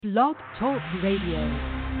Blog Talk Radio.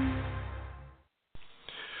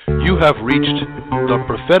 You have reached the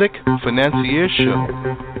Prophetic Financier Show,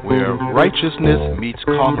 where righteousness meets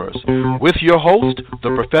commerce, with your host, the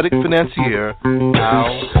Prophetic Financier,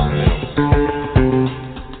 Al.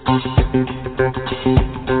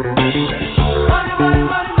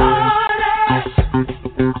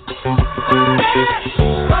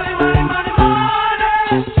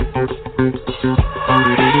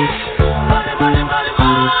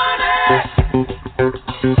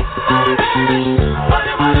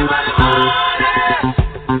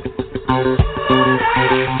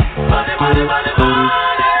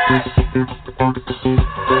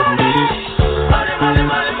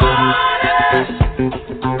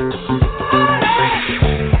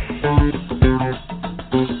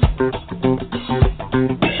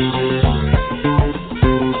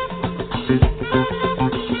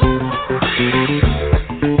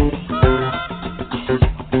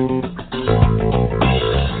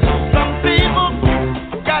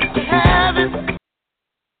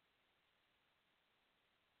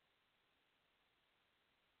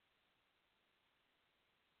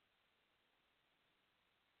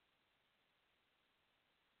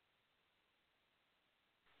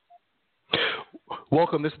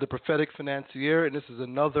 Welcome, this is the Prophetic Financier, and this is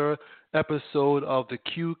another episode of the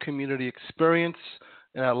Q Community Experience.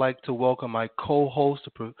 And I'd like to welcome my co-host,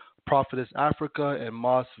 Prophetess Africa and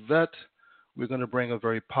Moss Vet. We're going to bring a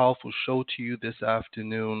very powerful show to you this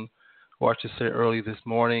afternoon, or I should say early this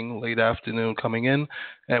morning, late afternoon coming in.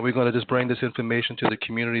 And we're going to just bring this information to the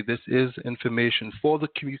community. This is information for the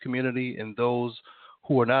community and those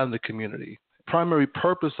who are not in the community. The primary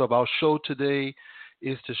purpose of our show today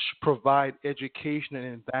is to provide education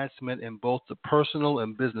and advancement in both the personal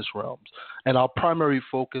and business realms. And our primary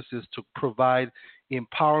focus is to provide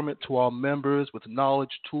empowerment to our members with knowledge,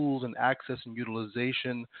 tools, and access and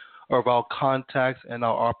utilization of our contacts and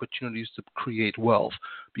our opportunities to create wealth.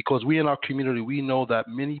 Because we in our community, we know that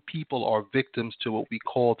many people are victims to what we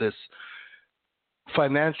call this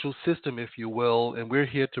financial system, if you will, and we're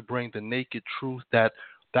here to bring the naked truth that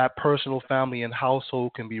personal, family, and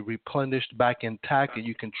household can be replenished back intact, and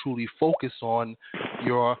you can truly focus on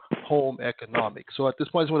your home economics. So at this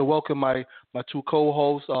point, I just want to welcome my two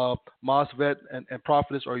co-hosts, Moss Vet and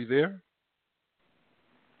Prophetess. Are you there?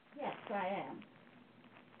 Yes, I am.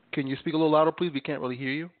 Can you speak a little louder, please? We can't really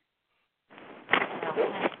hear you.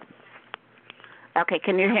 Okay,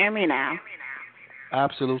 can you hear me now?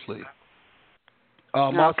 Absolutely.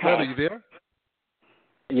 Moss Vet, are you there?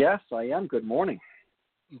 Yes, I am. Good morning.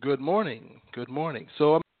 Good morning. Good morning.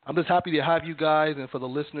 So I'm just happy to have you guys, and for the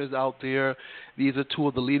listeners out there, these are two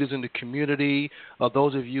of the leaders in the community.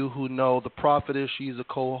 Those of you who know the Prophetess, she's a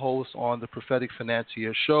co-host on the Prophetic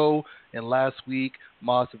Financier Show, and last week,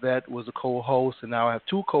 Moss Vet was a co-host, and now I have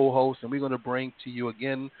two co-hosts, and we're going to bring to you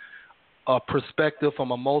again a perspective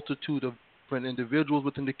from a multitude of different individuals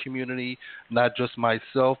within the community, not just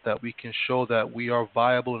myself, that we can show that we are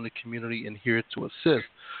viable in the community and here to assist.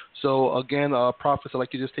 So again, Prophet, I'd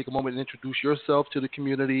like you to just take a moment and introduce yourself to the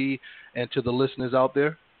community and to the listeners out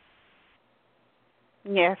there.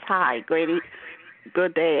 Yes, hi.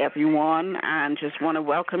 Good day, everyone, and just want to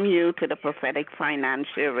welcome you to the Prophetic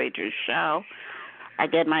Financial Radio Show.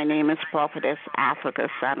 Again, my name is Prophetess Africa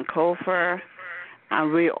Sankofer,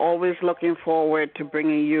 and we're always looking forward to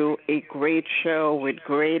bringing you a great show with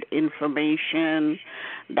great information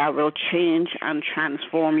that will change and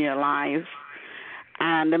transform your lives.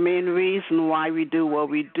 And the main reason why we do what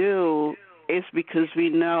we do is because we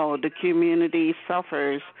know the community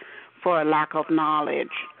suffers for a lack of knowledge.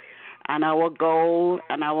 And our goal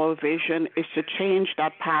and our vision is to change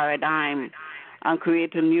that paradigm and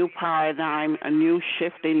create a new paradigm, a new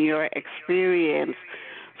shift in your experience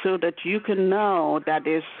so that you can know that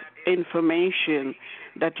there's information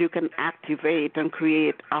that you can activate and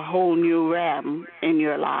create a whole new realm in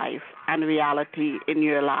your life and reality in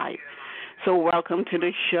your life. So welcome to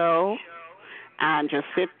the show, and just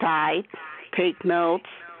sit tight, take notes,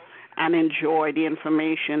 and enjoy the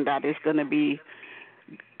information that is going to be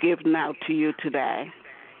given out to you today.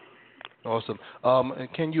 Awesome.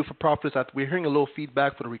 And can you, for Prophets, we're hearing a little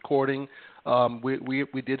feedback for the recording.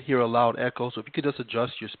 We did hear a loud echo, so if you could just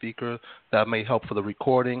adjust your speaker, that may help for the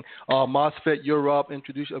recording. MOSFET, you're up.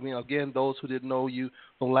 Again, those who didn't know you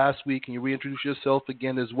from last week, can you reintroduce yourself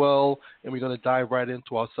again as well? And we're going to dive right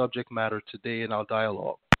into our subject matter today in our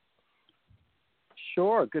dialogue.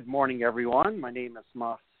 Sure. Good morning, everyone. My name is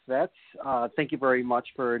MOSFET. Thank you very much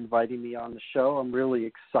for inviting me on the show. I'm really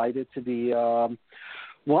excited to be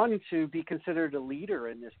one, to be considered a leader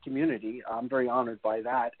in this community. I'm very honored by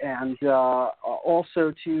that. And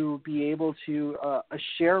also to be able to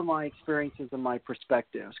share my experiences and my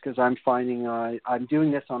perspectives, because I'm finding I'm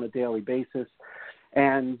doing this on a daily basis.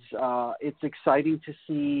 And it's exciting to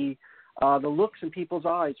see the looks in people's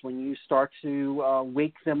eyes when you start to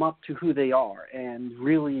wake them up to who they are. And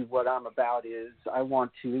really what I'm about is I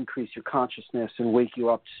want to increase your consciousness and wake you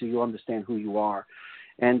up so you understand who you are.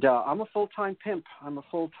 And I'm a full-time pimp. I'm a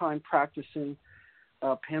full-time practicing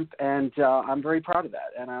pimp, and I'm very proud of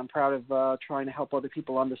that. And I'm proud of trying to help other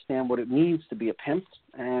people understand what it means to be a pimp,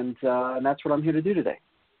 and that's what I'm here to do today.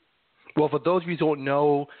 Well, for those of you who don't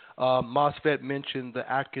know, MOSFET mentioned the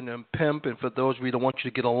acronym PIMP, and for those of you who don't want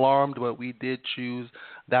you to get alarmed, but we did choose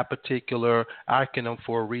that particular acronym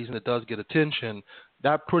for a reason. It does get attention.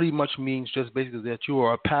 That pretty much means just basically that you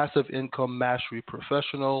are a passive income mastery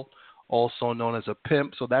professional, also known as a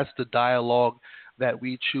pimp. So that's the dialogue that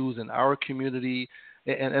we choose in our community.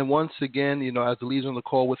 And once again, as the leader on the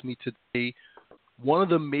call with me today, one of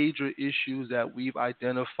the major issues that we've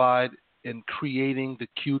identified in creating the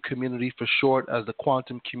Q community, for short as the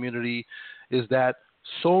quantum community, is that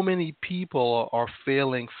so many people are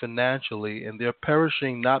failing financially, and they're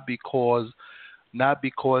perishing not because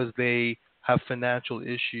they have financial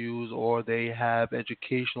issues or they have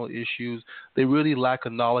educational issues. They really lack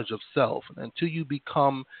a knowledge of self. And until you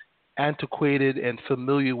become antiquated and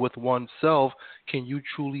familiar with oneself, can you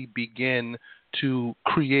truly begin to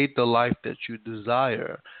create the life that you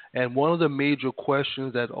desire? And one of the major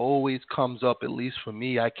questions that always comes up, at least for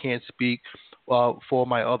me, I can't speak for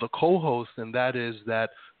my other co-hosts, and that is that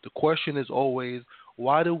the question is always,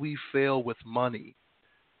 why do we fail with money?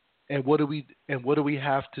 And what do we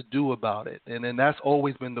have to do about it? And that's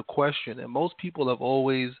always been the question. And most people have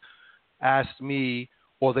always asked me,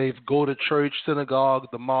 or they go to church, synagogue,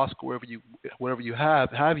 the mosque, wherever you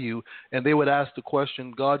have you, and they would ask the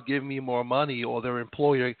question, God, give me more money, or their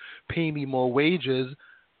employer, pay me more wages.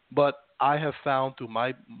 But I have found through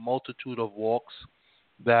my multitude of walks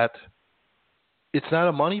that it's not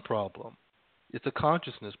a money problem. It's a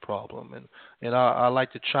consciousness problem. And I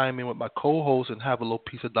like to chime in with my co-host and have a little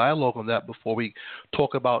piece of dialogue on that before we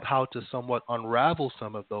talk about how to somewhat unravel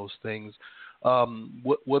some of those things.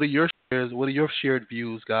 What are your shares? What are your shared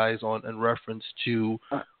views, guys, on in reference to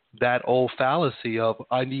that old fallacy of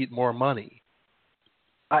I need more money?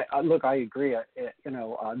 I agree.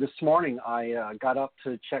 This morning I got up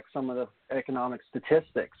to check some of the economic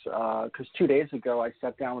statistics because 2 days ago I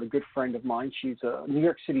sat down with a good friend of mine. She's a New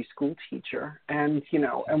York City school teacher, and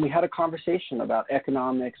we had a conversation about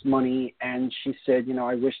economics, money, and she said,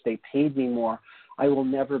 I wish they paid me more. I will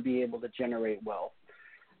never be able to generate wealth.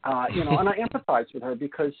 And I empathize with her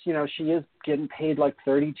because, she is getting paid like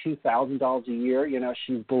 $32,000 a year.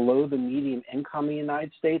 She's below the median income in the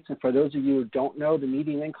United States. And for those of you who don't know, the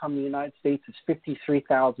median income in the United States is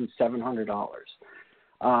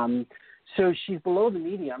 $53,700. So she's below the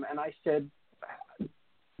median. And I said,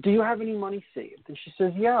 do you have any money saved? And she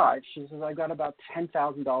says, yeah. She says, I got about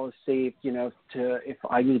 $10,000 saved, if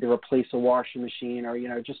I need to replace a washing machine or,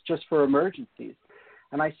 just for emergencies.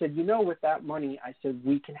 And I said, with that money, I said,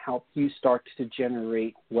 we can help you start to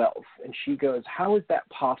generate wealth. And she goes, how is that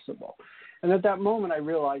possible? And at that moment, I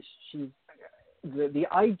realized the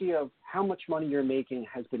idea of how much money you're making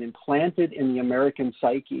has been implanted in the American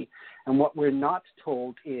psyche. And what we're not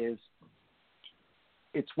told is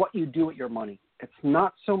it's what you do with your money. It's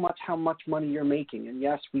not so much how much money you're making. And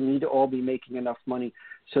yes, we need to all be making enough money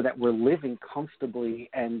so that we're living comfortably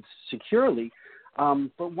and securely.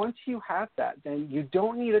 But once you have that, then you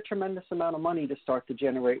don't need a tremendous amount of money to start to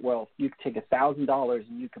generate wealth. You can take $1,000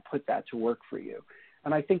 and you can put that to work for you.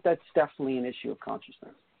 And I think that's definitely an issue of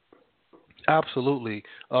consciousness. Absolutely.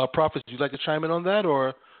 Prophet, would you like to chime in on that,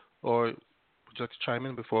 or would you like to chime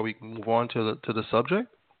in before we move on to the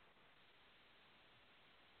subject?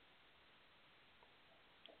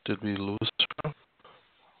 Did we lose her?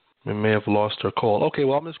 We may have lost her call. Okay,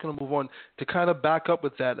 well, I'm just going to move on to kind of back up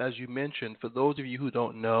with that, as you mentioned. For those of you who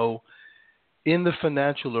don't know, in the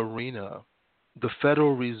financial arena, the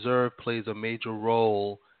Federal Reserve plays a major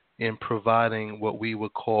role in providing what we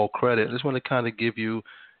would call credit. I just want to kind of give you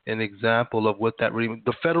an example of what that really means.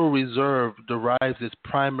 The Federal Reserve derives its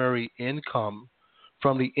primary income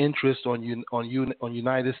from the interest on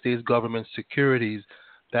United States government securities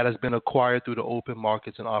that has been acquired through the open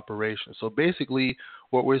markets and operations. So basically,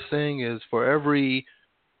 what we're saying is for every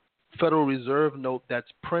Federal Reserve note that's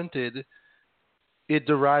printed, it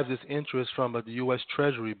derives its interest from a U.S.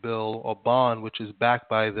 Treasury bill or bond, which is backed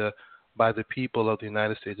by the people of the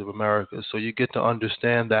United States of America. So you get to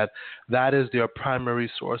understand that is their primary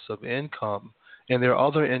source of income. and their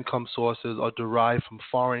other income sources are derived from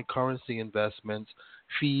foreign currency investments,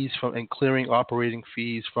 fees from and clearing operating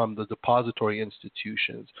fees from the depository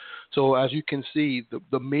institutions. So as you can see,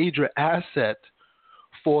 the major asset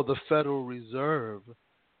for the Federal Reserve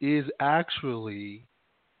is actually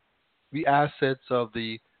the assets of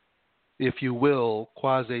the, if you will,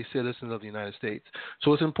 quasi-citizens of the United States.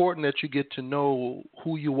 So it's important that you get to know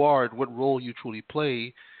who you are and what role you truly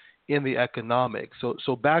play in the economics.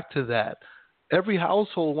 So back to that. Every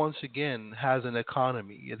household, once again, has an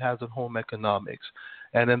economy. It has a home economics.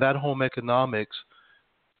 And in that home economics,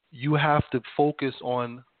 you have to focus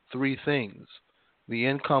on three things: the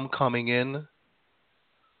income coming in,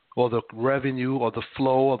 or the revenue, or the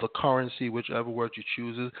flow of the currency, whichever word you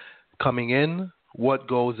choose, coming in, what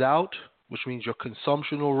goes out, which means your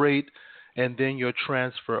consumptional rate, and then your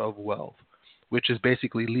transfer of wealth, which is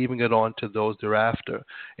basically leaving it on to those thereafter.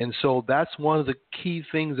 And so that's one of the key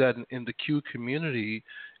things that in the Q community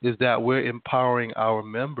is that we're empowering our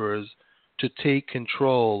members to take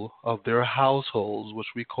control of their households, which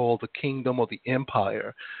we call the kingdom or the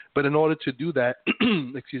empire. But in order to do that,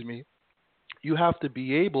 excuse me, you have to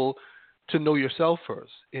be able to know yourself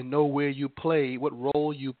first and know where you play, what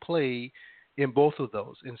role you play in both of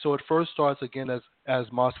those. And so it first starts, again, as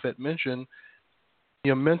MOSFET mentioned,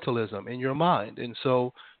 your mentalism in your mind. And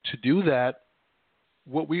so to do that,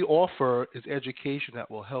 what we offer is education that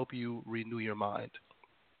will help you renew your mind.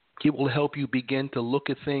 It will help you begin to look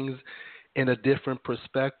at things in a different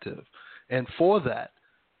perspective. And for that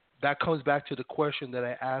comes back to the question that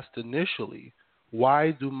I asked initially: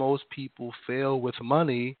 why do most people fail with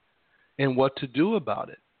money and what to do about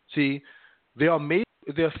it? See, there are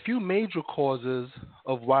a few major causes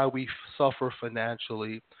of why we suffer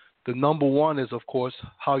financially. The number one is, of course,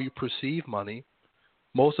 how you perceive money.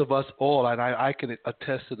 Most of us all, and I can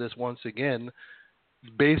attest to this once again,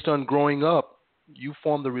 based on growing up, you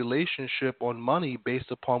form the relationship on money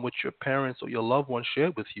based upon what your parents or your loved ones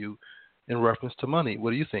shared with you in reference to money.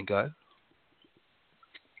 What do you think, Guy?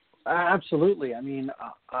 Absolutely. I mean,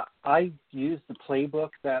 I used the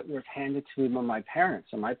playbook that was handed to me by my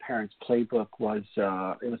parents, and my parents' playbook was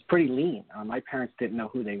it was pretty lean. My parents didn't know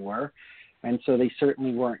who they were, and so they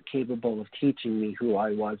certainly weren't capable of teaching me who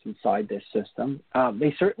I was inside this system.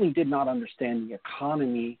 They certainly did not understand the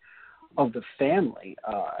economy of the family.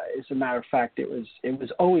 As a matter of fact, it was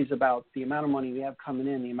always about the amount of money we have coming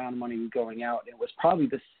in, the amount of money going out. It was probably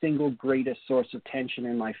the single greatest source of tension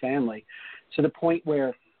in my family, to the point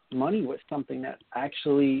where money was something that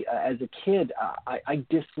actually, as a kid, I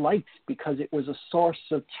disliked, because it was a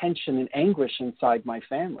source of tension and anguish inside my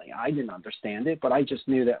family. I didn't understand it, but I just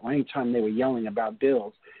knew that anytime they were yelling about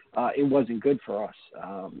bills, it wasn't good for us.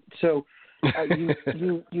 You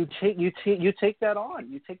take that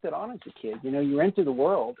on. You take that on as a kid. You know, you enter the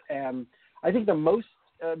world, and I think the most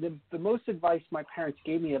advice my parents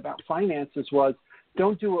gave me about finances was,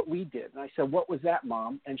 don't do what we did. And I said, what was that,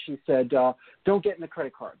 Mom? And she said, don't get in the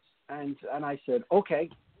credit cards. And I said, okay.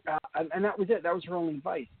 And that was it. That was her only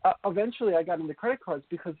advice. Eventually, I got into credit cards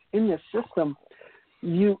because in this system,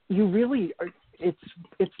 you really are,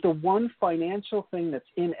 it's the one financial thing that's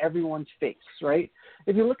in everyone's face, right?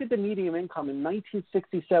 If you look at the median income in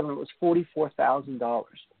 1967, it was $44,000.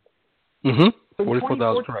 Mm-hmm.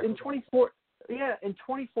 $44,000, correct. In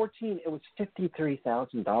 2014, it was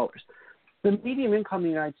 $53,000. The median income in the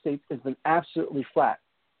United States has been absolutely flat,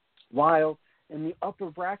 while in the upper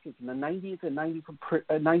brackets, in the 90th and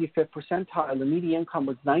 95th percentile, the median income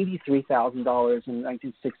was $93,000 in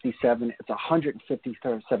 1967. It's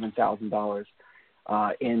 $157,000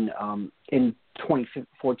 in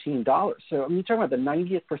 2014 dollars. So I mean, you're talking about the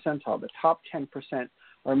 90th percentile. The top 10%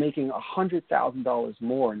 are making $100,000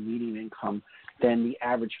 more in median income than the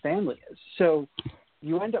average family is. So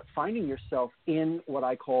you end up finding yourself in what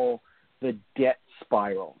I call the debt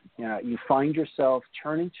spiral. You find yourself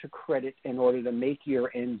turning to credit in order to make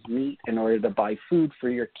your ends meet, in order to buy food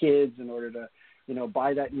for your kids, in order to,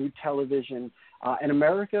 buy that new television. And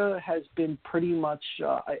America has been pretty much,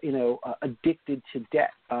 addicted to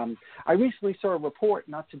debt. I recently saw a report,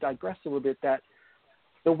 not to digress a little bit, that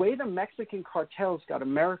the way the Mexican cartels got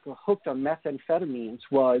America hooked on methamphetamines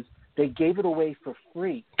was they gave it away for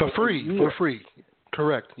free. For free.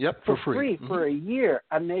 Correct. Yep, for free. For a year,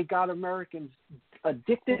 and they got Americans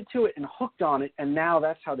addicted to it and hooked on it, and now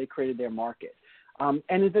that's how they created their market. And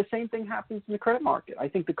the same thing happens in the credit market. I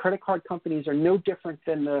think the credit card companies are no different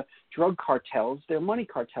than the drug cartels. They're money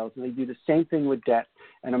cartels, and they do the same thing with debt,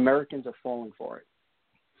 and Americans are falling for it.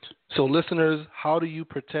 So, listeners, how do you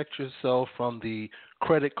protect yourself from the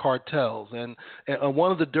credit cartels? And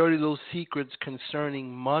one of the dirty little secrets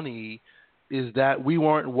concerning money is that we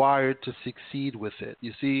weren't wired to succeed with it.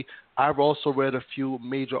 You see, I've also read a few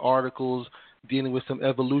major articles dealing with some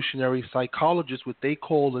evolutionary psychologists, what they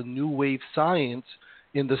call a new wave science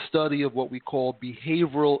in the study of what we call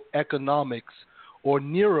behavioral economics or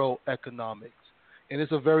neuroeconomics. And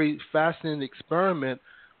it's a very fascinating experiment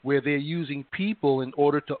where they're using people in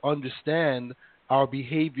order to understand our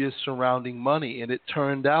behaviors surrounding money. And it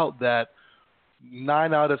turned out that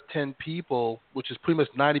 9 out of 10 people, which is pretty much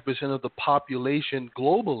 90% of the population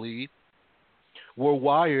globally, were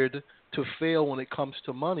wired to fail when it comes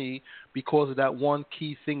to money because of that one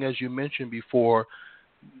key thing, as you mentioned before.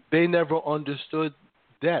 They never understood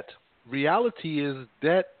debt. Reality is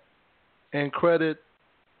debt and credit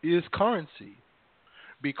is currency,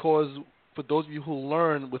 because for those of you who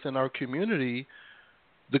learn within our community,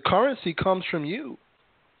 the currency comes from you.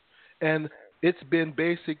 And it's been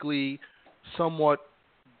basically somewhat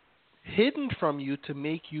hidden from you to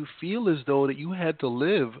make you feel as though that you had to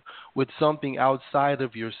live with something outside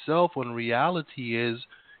of yourself, when reality is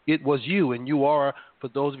it was you. And you are, for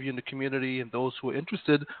those of you in the community and those who are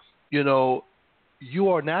interested, you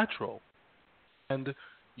are natural. And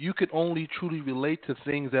you can only truly relate to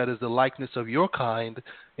things that is the likeness of your kind.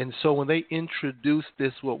 And so when they introduce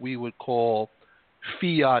this, what we would call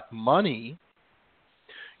fiat money,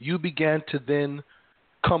 you began to then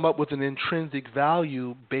come up with an intrinsic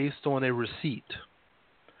value based on a receipt.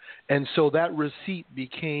 And so that receipt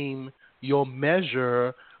became your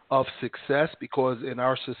measure of success, because in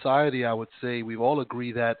our society, I would say we all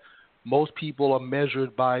agree that most people are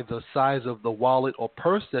measured by the size of the wallet or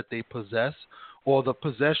purse that they possess, or the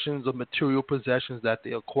possessions or material possessions that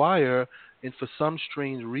they acquire. And for some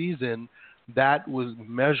strange reason, that was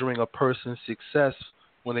measuring a person's success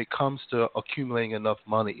when it comes to accumulating enough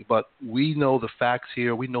money. But we know the facts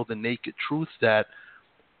here. We know the naked truth that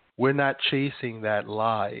we're not chasing that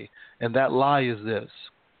lie. And that lie is this: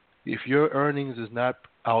 if your earnings is not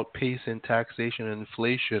outpacing taxation and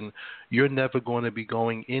inflation, you're never going to be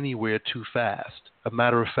going anywhere too fast. A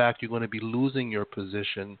matter of fact, you're going to be losing your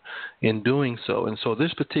position in doing so. And so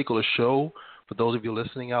this particular show, for those of you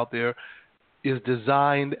listening out there, is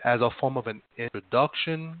designed as a form of an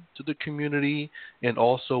introduction to the community, and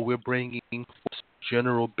also we're bringing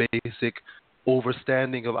general basic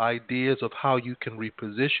understanding of ideas of how you can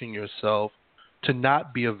reposition yourself to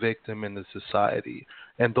not be a victim in the society.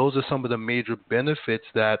 And those are some of the major benefits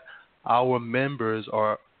that our members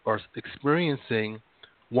are experiencing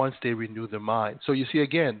once they renew their mind. So you see,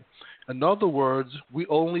 again, in other words, we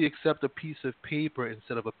only accept a piece of paper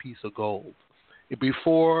instead of a piece of gold.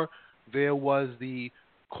 Before there was the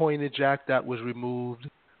Coinage Act that was removed,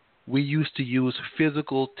 we used to use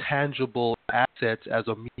physical, tangible assets as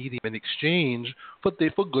a medium in exchange for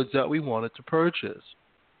goods that we wanted to purchase.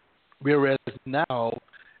 Whereas now,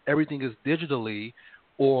 everything is digitally,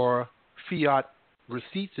 or fiat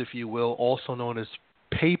receipts, if you will, also known as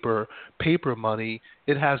paper money.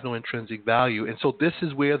 It has no intrinsic value. And so this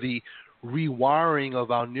is where the rewiring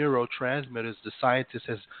of our neurotransmitters, the scientists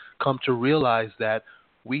has come to realize that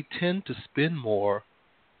we tend to spend more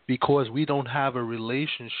because we don't have a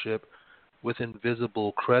relationship with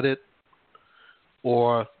invisible credit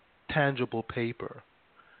or tangible paper.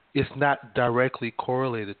 It's not directly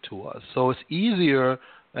correlated to us. So it's easier,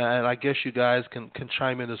 and I guess you guys can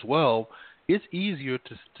chime in as well, it's easier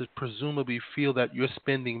to presumably feel that you're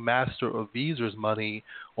spending Master or Visa's money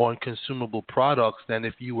on consumable products than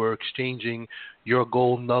if you were exchanging your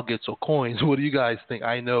gold nuggets or coins. What do you guys think?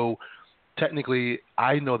 Technically,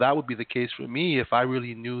 I know that would be the case for me if I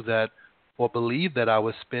really knew that or believed that I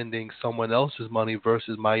was spending someone else's money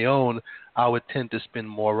versus my own. I would tend to spend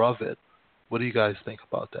more of it. What do you guys think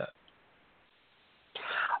about that?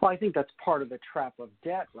 Well, I think that's part of the trap of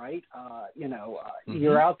debt, right?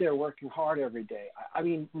 You're out there working hard every day.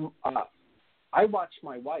 I watched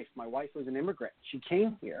my wife. My wife was an immigrant. She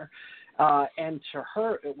came here, and to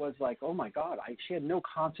her it was like, oh my God, she had no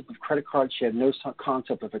concept of credit cards. She had no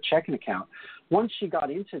concept of a checking account. Once she got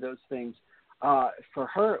into those things, for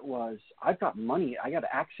her it was, I've got money. I got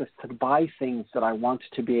access to buy things that I want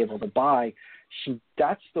to be able to buy.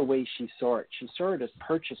 That's the way she saw it. She saw it as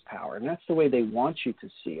purchase power, and that's the way they want you to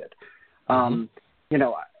see it. I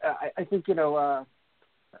think, what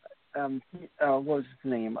was his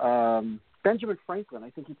name? Benjamin Franklin, I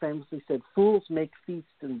think he famously said, fools make feasts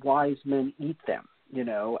and wise men eat them,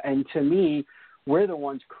 and to me, we're the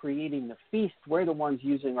ones creating the feast. We're the ones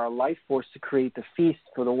using our life force to create the feast,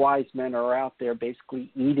 for the wise men are out there basically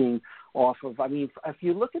eating off of, if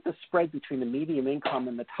you look at the spread between the medium income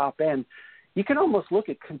and the top end, you can almost look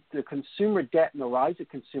at the consumer debt and the rise of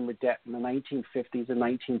consumer debt in the 1950s and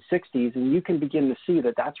 1960s, and you can begin to see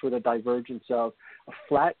that that's where the divergence of a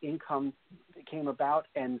flat income came about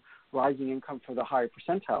and rising income for the higher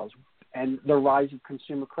percentiles and the rise of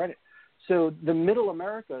consumer credit. So the middle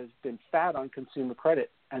America has been fat on consumer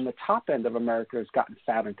credit, and the top end of America has gotten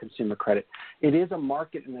fat on consumer credit. It is a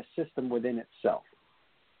market and a system within itself.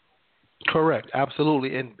 Correct,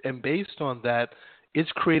 absolutely. And based on that,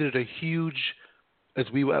 it's created a huge, as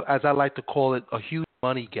I like to call it, a huge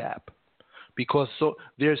money gap, because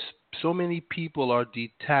there's so many people are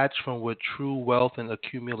detached from what true wealth and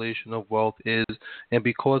accumulation of wealth is, and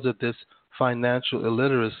because of this financial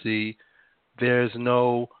illiteracy, there's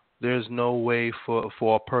no way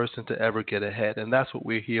for a person to ever get ahead, and that's what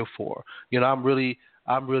we're here for.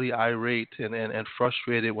 I'm really irate and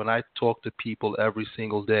frustrated when I talk to people every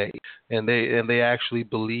single day, and they actually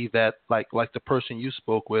believe that, like the person you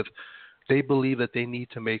spoke with, they believe that they need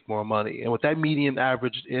to make more money. And with that median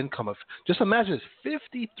average income of, just imagine, it's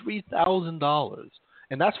 $53,000.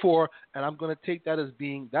 And I'm going to take that as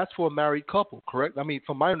being, that's for a married couple, correct? I mean,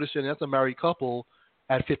 from my understanding, that's a married couple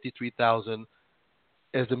at $53,000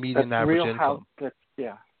 as the median average income.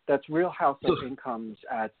 That's real household incomes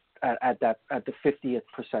at the 50th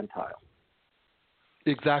percentile.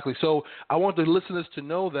 Exactly. So I want the listeners to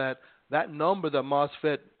know that number that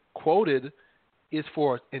MOSFET quoted is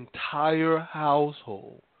for an entire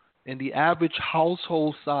household. And the average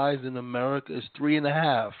household size in America is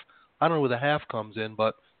 3.5. I don't know where the half comes in,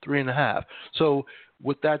 but 3.5. So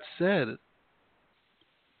with that said,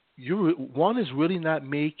 one is really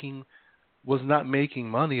was not making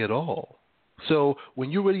money at all. So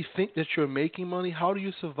when you really think that you're making money, how do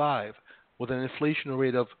you survive with an inflation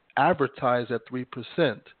rate of advertised at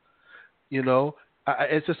 3%?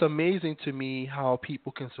 It's just amazing to me how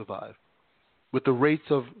people can survive with the rates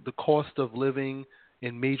of the cost of living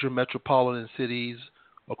in major metropolitan cities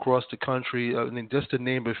across the country. I mean, just to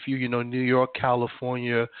name a few, New York,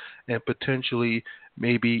 California, and potentially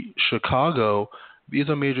maybe Chicago. These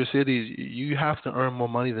are major cities. You have to earn more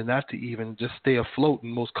money than that to even just stay afloat in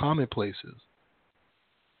most common places.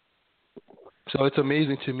 So it's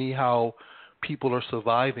amazing to me how people are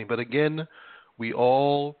surviving. But again, we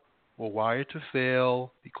all were wired to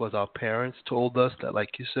fail because our parents told us that,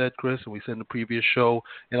 like you said, Chris, and we said in the previous show,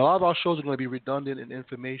 and a lot of our shows are going to be redundant in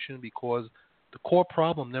information because the core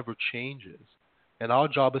problem never changes. And our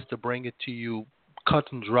job is to bring it to you cut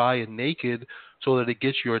and dry and naked so that it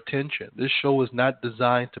gets your attention. This show is not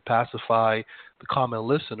designed to pacify the common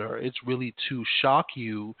listener. It's really to shock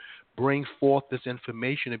you, bring forth this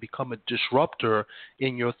information, and become a disruptor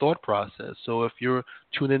in your thought process. So if you're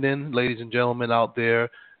tuning in, ladies and gentlemen out there,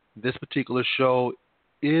 this particular show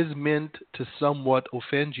is meant to somewhat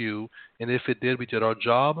offend you, and if it did, we did our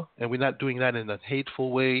job, and we're not doing that in a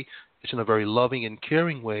hateful way. It's in a very loving and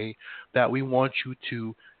caring way that we want you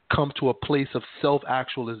to come to a place of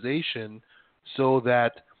self-actualization so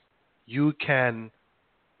that you can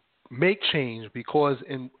make change, because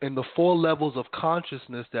in the 4 levels of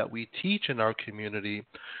consciousness that we teach in our community,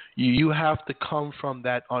 you have to come from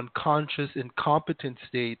that unconscious incompetent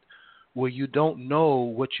state where you don't know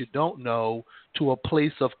what you don't know to a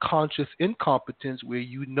place of conscious incompetence where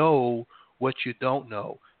you know what you don't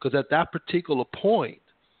know. Because at that particular point,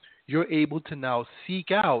 you're able to now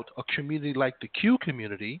seek out a community like the Q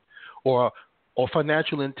community or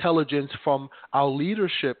financial intelligence from our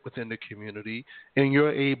leadership within the community, and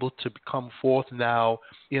you're able to come forth now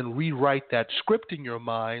and rewrite that script in your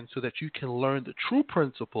mind so that you can learn the true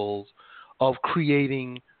principles of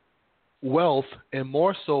creating wealth, and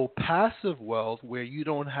more so passive wealth, where you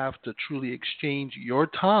don't have to truly exchange your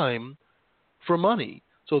time for money.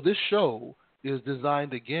 So this show is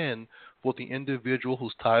designed, again, for the individual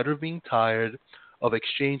who's tired of being tired, of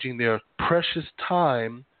exchanging their precious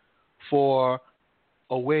time for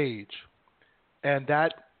a wage. And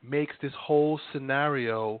that makes this whole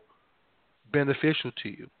scenario beneficial to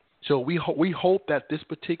you. So we hope that this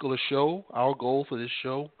particular show, our goal for this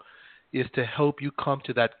show, is to help you come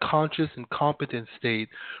to that conscious and competent state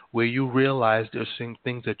where you realize there's some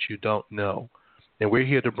things that you don't know. And we're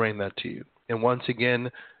here to bring that to you. And once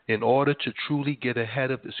again, in order to truly get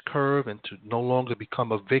ahead of this curve and to no longer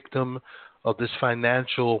become a victim of this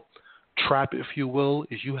financial trap, if you will,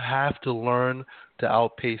 is you have to learn to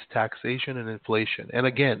outpace taxation and inflation. And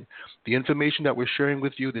again, the information that we're sharing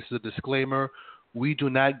with you, this is a disclaimer, we do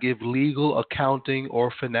not give legal, accounting,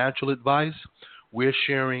 or financial advice. We're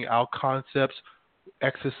sharing our concepts,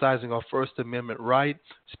 exercising our First Amendment right,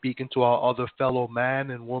 speaking to our other fellow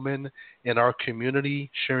man and woman in our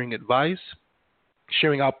community, sharing advice,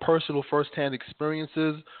 sharing our personal firsthand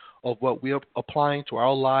experiences of what we are applying to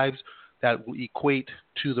our lives that will equate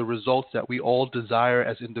to the results that we all desire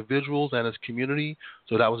as individuals and as community.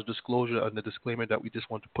 So that was a disclosure and the disclaimer that we just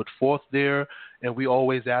want to put forth there. And we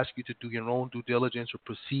always ask you to do your own due diligence or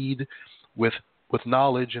proceed with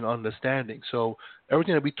knowledge and understanding. So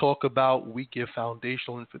everything that we talk about, we give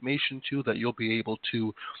foundational information to that you'll be able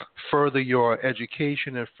to further your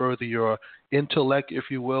education and further your intellect,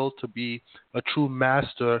 if you will, to be a true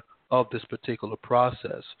master of this particular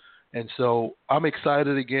process. And so I'm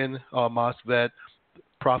excited again, Masvet,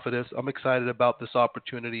 Prophetess. I'm excited about this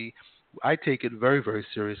opportunity. I take it very, very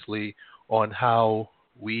seriously on how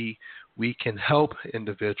we can help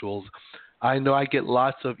individuals. I know I get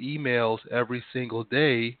lots of emails every single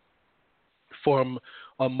day from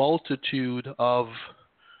a multitude of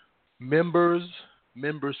members,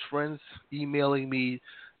 friends emailing me,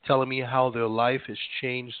 telling me how their life has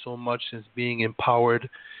changed so much since being empowered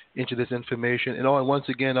into this information. And once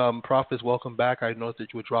again, Prophets, welcome back. I noticed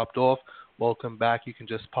that you were dropped off. Welcome back. You can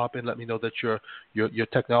just pop in, let me know that your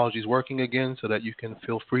technology is working again, so that you can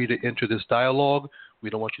feel free to enter this dialogue. We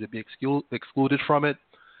don't want you to be excluded from it.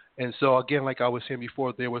 And so, again, like I was saying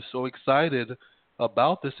before, they were so excited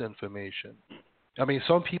about this information. I mean,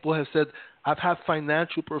 some people have said, I've had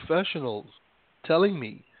financial professionals telling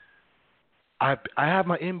me, I have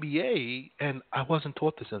my MBA and I wasn't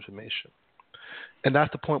taught this information. And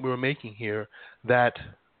that's the point we were making here, that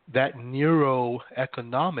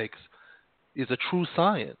neuroeconomics is a true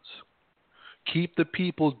science. Keep the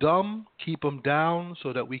people dumb, keep them down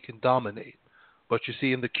so that we can dominate. But you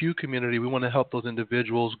see, in the Q community, we want to help those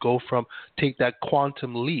individuals take that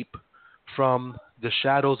quantum leap from the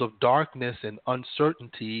shadows of darkness and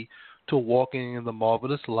uncertainty to walking in the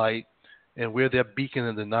marvelous light, and we're their beacon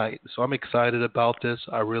in the night. So I'm excited about this.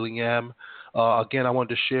 I really am. Again, I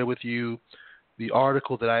wanted to share with you the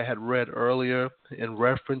article that I had read earlier in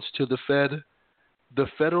reference to the Fed. The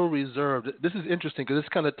Federal Reserve, this is interesting because this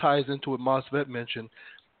kind of ties into what Masvet mentioned.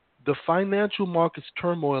 The financial markets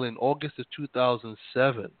turmoil in August of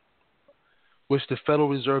 2007, which the Federal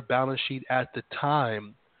Reserve balance sheet at the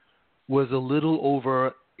time was a little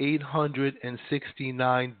over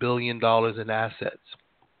 $869 billion in assets.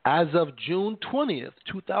 As of June 20th,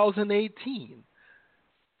 2018,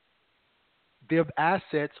 their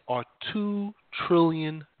assets are $2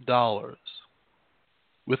 trillion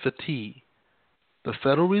with a T. The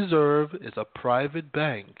Federal Reserve is a private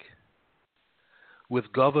bank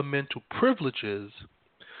with governmental privileges,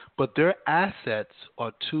 but their assets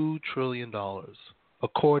are $2 trillion,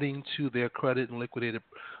 according to their credit and liquidated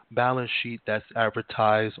balance sheet that's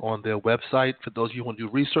advertised on their website. For those of you who want to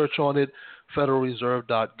do research on it,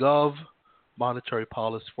 federalreserve.gov, monetary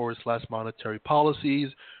policy / monetary policies.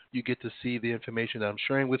 You get to see the information that I'm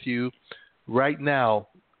sharing with you. Right now,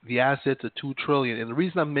 the assets are $2 trillion. And the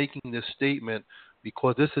reason I'm making this statement,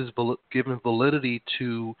 because this is given validity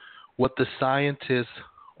to what the scientists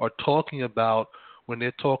are talking about when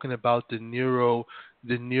they're talking about the neuroeconomics.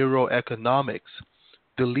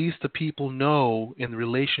 The least the people know in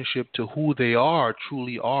relationship to who they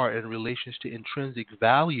truly are in relation to intrinsic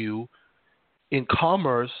value in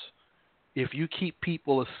commerce, if you keep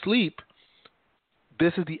people asleep,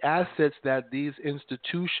 this is the assets that these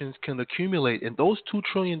institutions can accumulate. And those $2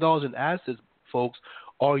 trillion in assets, folks,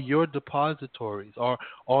 are your depositories,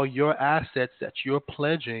 are your assets that you're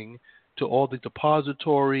pledging to all the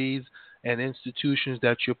depositories and institutions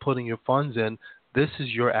that you're putting your funds in. This is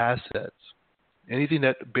your assets. Anything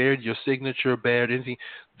that bared your signature, anything,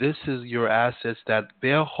 this is your assets that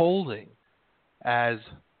they're holding as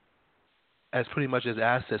pretty much as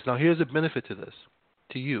assets. Now, here's the benefit to this,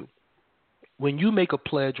 to you. When you make a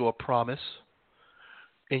pledge or a promise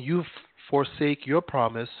and you forsake your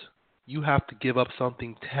promise, you have to give up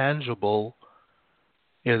something tangible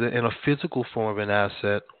in a physical form of an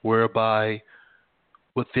asset, whereby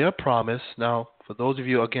with their promise, now, for those of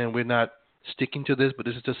you, again, we're not sticking to this, but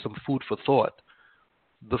this is just some food for thought.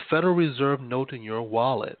 The Federal Reserve note in your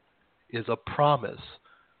wallet is a promise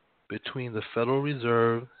between the Federal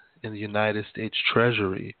Reserve and the United States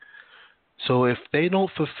Treasury. So if they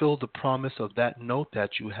don't fulfill the promise of that note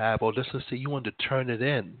that you have, or let's just say you want to turn it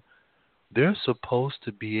in, they're supposed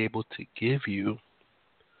to be able to give you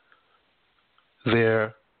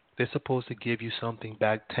they're supposed to give you something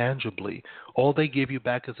back tangibly. All they give you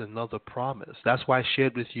back is another promise. That's why I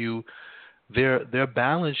shared with you their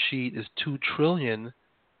balance sheet is $2 trillion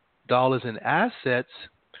in assets,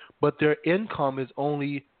 but their income is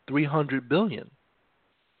only $300 billion.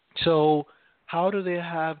 So how do they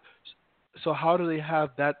have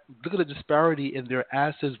that? Look at the disparity in their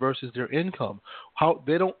assets versus their income. How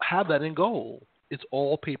they don't have that in gold. It's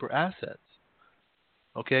all paper assets.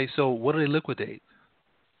 Okay, so what do they liquidate?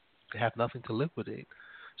 They have nothing to liquidate.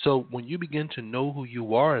 So when you begin to know who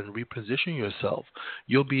you are and reposition yourself,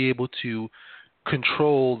 you'll be able to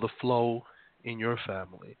control the flow in your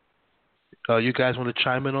family. You guys want to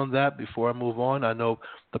chime in on that before I move on? I know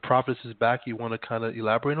the prophetess is back. You want to kind of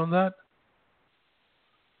elaborate on that?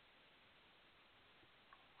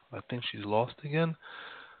 I think she's lost again.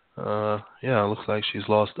 Yeah, it looks like she's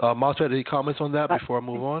lost. Martha, any comments on that before I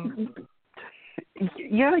move on?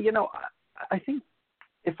 Yeah, I think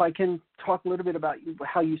if I can talk a little bit about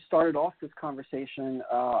how you started off this conversation,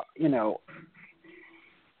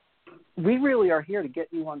 we really are here to get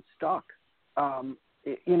you unstuck.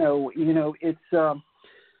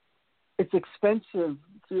 It's expensive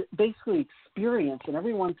to basically experience, and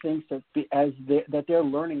everyone thinks that that they're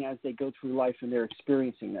learning as they go through life, and they're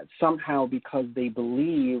experiencing that somehow because they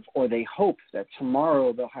believe or they hope that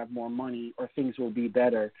tomorrow they'll have more money or things will be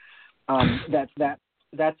better.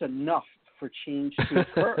 That's enough for change to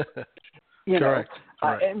occur. Correct.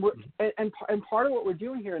 And part of what we're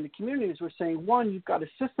doing here in the community is we're saying, one, you've got a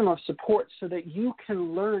system of support so that you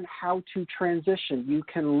can learn how to transition. You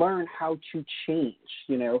can learn how to change.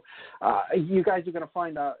 You guys are going to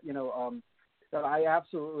find out, that I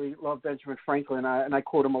absolutely love Benjamin Franklin, and I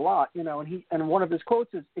quote him a lot. And one of his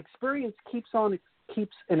quotes is, "Experience keeps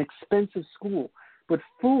an expensive school, but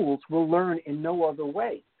fools will learn in no other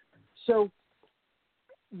way." So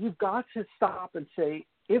you've got to stop and say,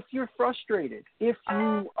 if you're frustrated, if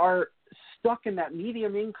you are stuck in that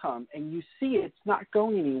medium income and you see it's not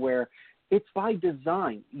going anywhere, it's by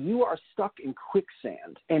design. You are stuck in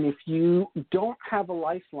quicksand. And if you don't have a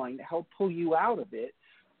lifeline to help pull you out of it,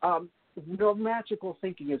 no magical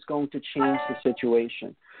thinking is going to change the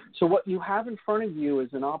situation. So what you have in front of you is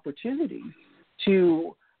an opportunity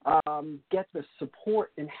to get the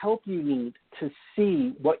support and help you need to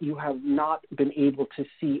see what you have not been able to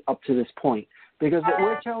see up to this point. Because what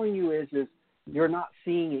we're telling you is you're not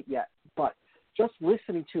seeing it yet. But just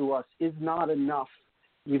listening to us is not enough.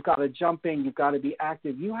 You've got to jump in. You've got to be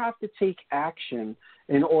active. You have to take action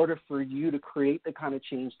in order for you to create the kind of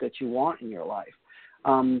change that you want in your life.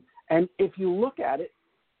 And if you look at it,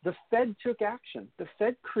 the Fed took action. The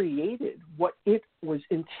Fed created what it was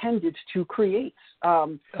intended to create.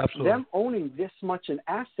 Absolutely. Them owning this much in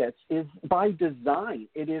assets is by design.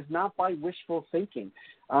 It is not by wishful thinking.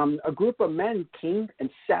 A group of men came and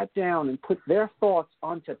sat down and put their thoughts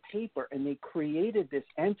onto paper, and they created this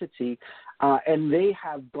entity, and they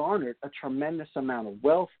have garnered a tremendous amount of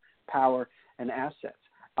wealth, power, and assets.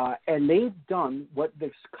 And they've done what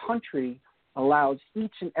this country allows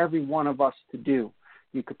each and every one of us to do.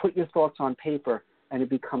 You could put your thoughts on paper, and it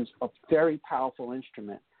becomes a very powerful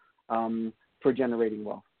instrument for generating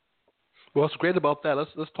wealth. Well, what's great about that,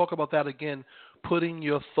 let's talk about that again, putting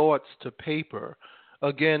your thoughts to paper.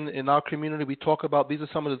 Again, in our community, we talk about, these are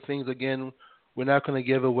some of the things, again, we're not going to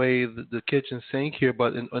give away the kitchen sink here,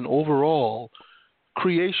 but in overall,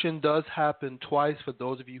 creation does happen twice for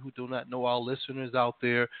those of you who do not know, our listeners out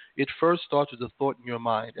there. It first starts with a thought in your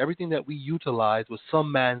mind. Everything that we utilize was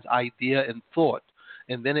some man's idea and thought,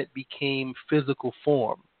 and then it became physical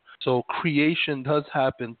form. So creation does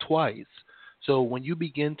happen twice. So when you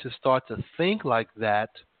begin to start to think like that,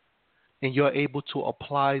 and you're able to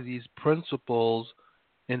apply these principles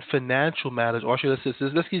in financial matters, or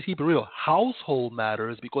let's keep it real, household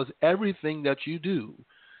matters, because everything that you do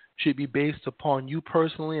should be based upon you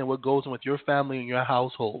personally and what goes on with your family and your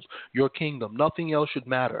households, your kingdom. Nothing else should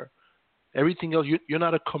matter. Everything else, you're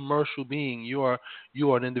not a commercial being. You are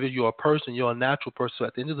an individual, you're a person, you're a natural person. So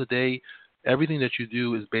at the end of the day, everything that you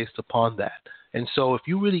do is based upon that. And so if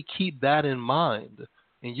you really keep that in mind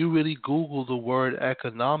and you really Google the word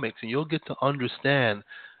economics, and you'll get to understand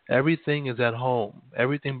everything is at home.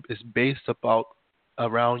 Everything is based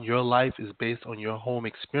around your life is based on your home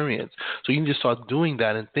experience. So you can just start doing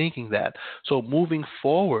that and thinking that. So moving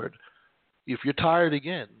forward, if you're tired,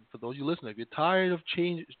 again, for those of you listening, if you're tired of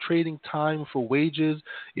trading time for wages,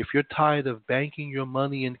 if you're tired of banking your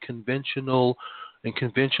money in conventional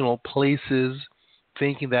places,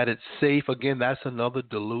 thinking that it's safe, again, that's another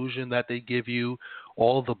delusion that they give you.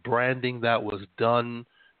 All the branding that was done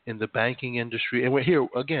in the banking industry. And we're here,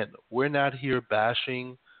 again, we're not here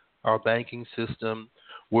bashing our banking system.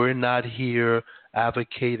 We're not here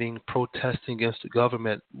advocating, protesting against the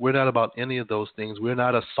government. We're not about any of those things. We're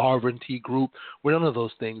not a sovereignty group. We're none of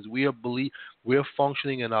those things. We're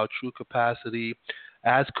functioning in our true capacity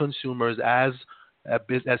as consumers, as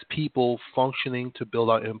people functioning to build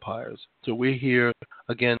our empires. So we're here,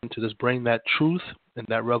 again, to just bring that truth and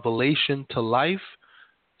that revelation to life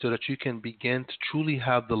so that you can begin to truly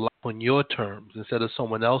have the life on your terms instead of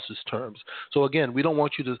someone else's terms. So again, we don't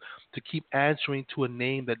want you to keep answering to a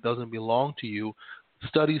name that doesn't belong to you.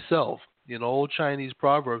 Study self. Old Chinese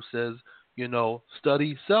proverb says,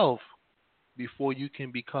 study self. Before you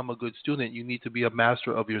can become a good student, you need to be a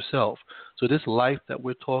master of yourself. So this life that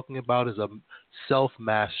we're talking about is a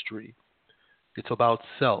self-mastery. It's about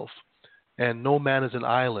self. And no man is an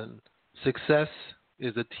island. Success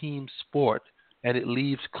is a team sport, and it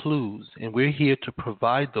leaves clues. And we're here to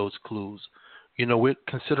provide those clues. We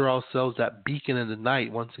consider ourselves that beacon in the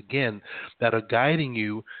night, once again, that are guiding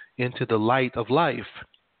you into the light of life.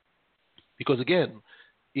 Because again,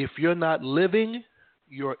 if you're not living,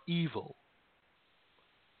 you're evil.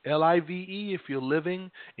 Live, if you're living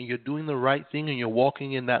and you're doing the right thing and you're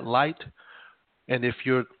walking in that light, and if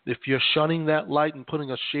you're shunning that light and putting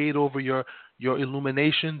a shade over your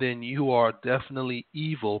illumination, then you are definitely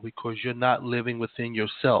evil because you're not living within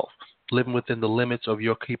yourself, living within the limits of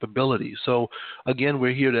your capabilities. So again,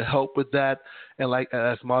 we're here to help with that. And like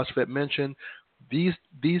as MOSFET mentioned, these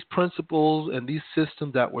principles and these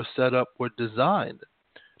systems that were set up were designed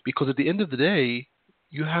because at the end of the day,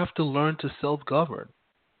 you have to learn to self-govern.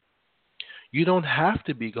 You don't have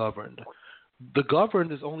to be governed. The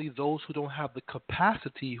governed is only those who don't have the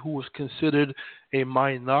capacity, who is considered a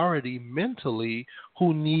minority mentally,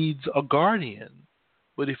 who needs a guardian.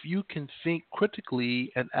 But if you can think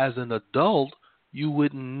critically and as an adult, you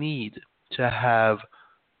wouldn't need to have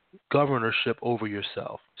governorship over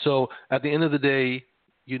yourself. So at the end of the day,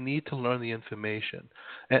 you need to learn the information.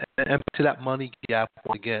 And to that money gap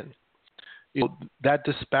again, that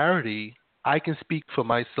disparity, I can speak for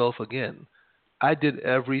myself again. I did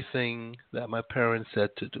everything that my parents said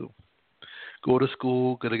to do. Go to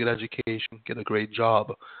school, get a good education, get a great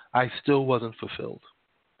job. I still wasn't fulfilled.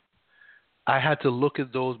 I had to look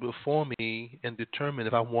at those before me and determine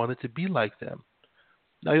if I wanted to be like them.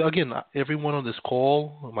 Now, again, everyone on this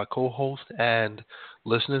call, my co-host and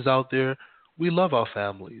listeners out there, we love our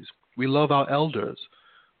families. We love our elders.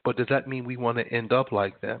 But does that mean we want to end up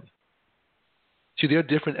like them? See, there are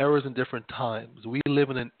different eras and different times. We live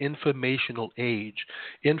in an informational age.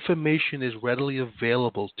 Information is readily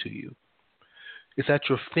available to you. It's at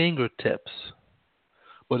your fingertips.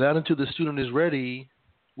 But not until the student is ready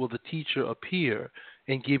will the teacher appear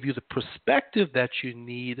and give you the perspective that you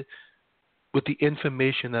need with the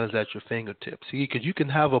information that is at your fingertips. See, because you can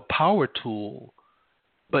have a power tool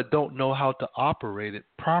but don't know how to operate it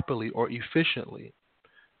properly or efficiently.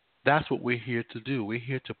 That's what we're here to do. We're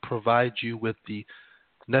here to provide you with the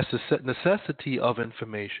necessity of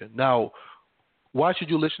information. Now, why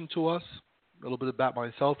should you listen to us? A little bit about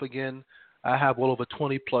myself again. I have well over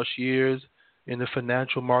 20 plus years in the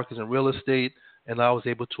financial markets and real estate, and I was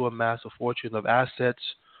able to amass a fortune of assets,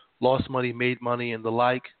 lost money, made money, and the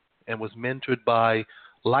like, and was mentored by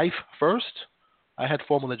life first. I had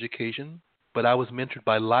formal education, but I was mentored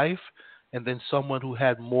by life, and then someone who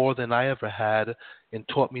had more than I ever had and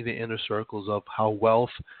taught me the inner circles of how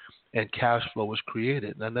wealth and cash flow was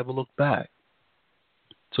created. And I never looked back.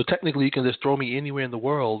 So technically, you can just throw me anywhere in the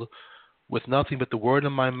world with nothing but the word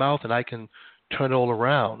in my mouth, and I can turn it all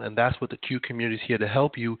around. And that's what the Q community is here to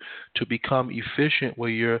help you to become efficient, where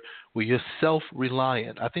you're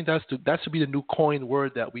self-reliant. I think that should be the new coined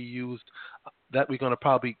word that we used, that we're going to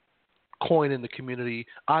probably coin in the community.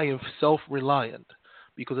 I am self-reliant.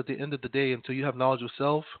 Because at the end of the day, until you have knowledge of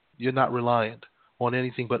self, you're not reliant on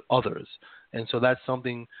anything but others. And so that's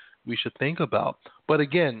something we should think about. But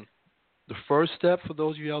again, the first step for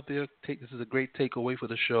those of you out there, this is a great takeaway for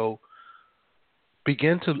the show.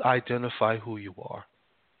 Begin to identify who you are.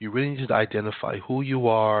 You really need to identify who you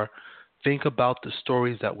are. Think about the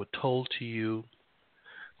stories that were told to you.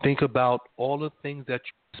 Think about all the things that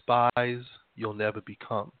you despise, you'll never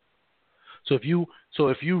become. So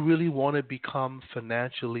if you really want to become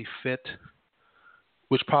financially fit,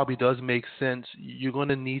 which probably does make sense, you're going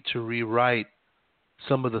to need to rewrite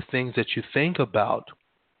some of the things that you think about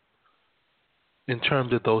in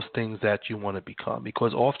terms of those things that you want to become.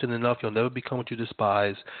 Because often enough, you'll never become what you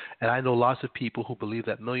despise. And I know lots of people who believe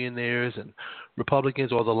that millionaires and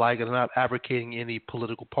Republicans or the like, and I'm not advocating any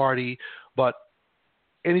political party, but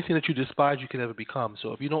anything that you despise, you can never become.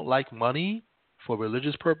 So if you don't like money, for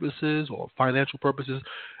religious purposes or financial purposes,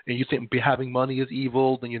 and you think having money is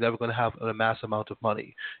evil, then you're never going to have a mass amount of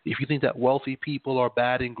money. If you think that wealthy people are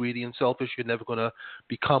bad and greedy and selfish, you're never going to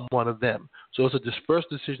become one of them. So this first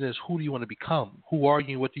decision is, who do you want to become? Who are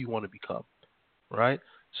you and what do you want to become? Right?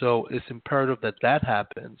 So it's imperative that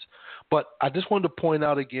happens. But I just wanted to point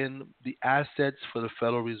out again the assets for the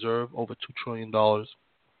Federal Reserve, over $2 trillion.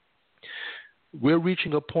 We're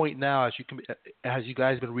reaching a point now, as you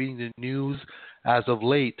guys have been reading the news as of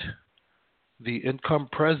late, the income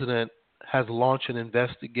president has launched an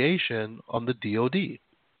investigation on the DOD,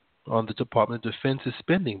 on the Department of Defense's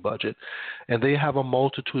spending budget, and they have a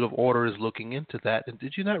multitude of orders looking into that. And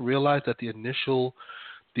did you not realize that the initial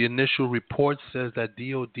report says that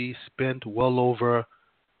DOD spent well over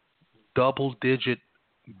double-digit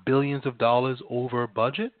billions of dollars over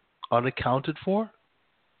budget, unaccounted for?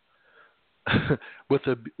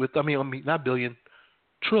 Not billion,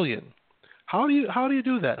 trillion. How do you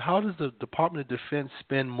do that? How does the Department of Defense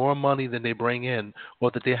spend more money than they bring in,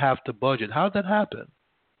 or that they have to budget? How did that happen?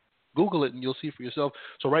 Google it and you'll see for yourself.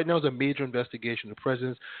 So right now is a major investigation. The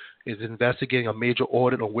president is investigating a major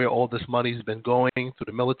audit on where all this money has been going through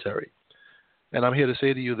the military. And I'm here to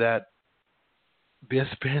say to you that they're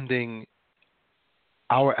spending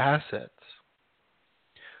our assets.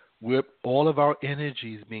 All of our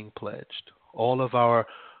energy is being pledged. All of our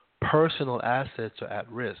personal assets are at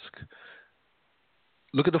risk.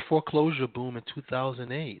 Look at the foreclosure boom in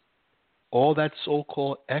 2008. All that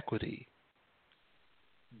so-called equity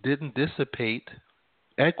didn't dissipate.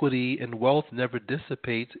 Equity and wealth never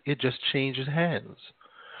dissipates. It just changes hands.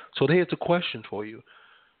 So here's a question for you.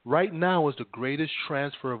 Right now is the greatest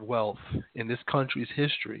transfer of wealth in this country's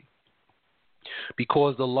history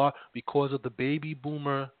because of the baby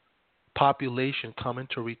boomer population coming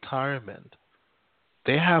to retirement.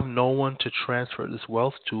 They have no one to transfer this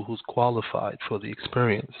wealth to who's qualified for the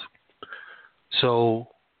experience. So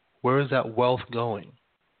where is that wealth going?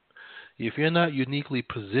 If you're not uniquely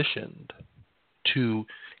positioned to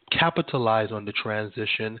capitalize on the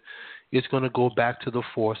transition, it's going to go back to the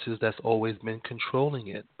forces that's always been controlling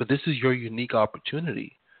it. But this is your unique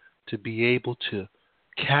opportunity to be able to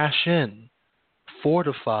cash in,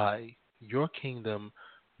 fortify your kingdom,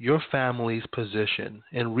 your family's position,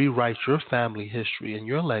 and rewrite your family history and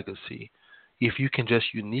your legacy if you can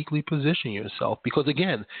just uniquely position yourself. Because,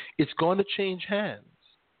 again, it's going to change hands.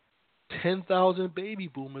 10,000 baby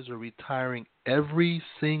boomers are retiring every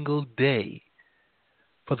single day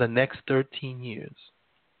for the next 13 years.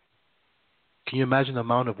 Can you imagine the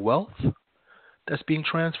amount of wealth that's being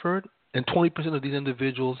transferred? And 20% of these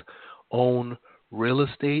individuals own real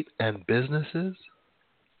estate and businesses.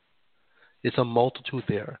 It's a multitude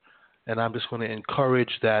there. And I'm just going to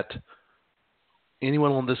encourage that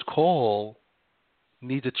anyone on this call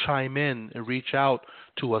need to chime in and reach out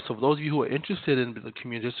to us. So for those of you who are interested in the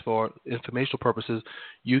community, just for informational purposes,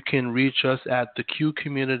 you can reach us at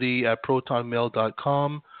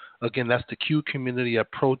theqcommunity@protonmail.com. Again, that's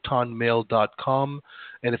theqcommunity@protonmail.com.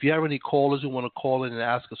 And if you have any callers who want to call in and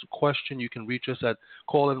ask us a question, you can reach us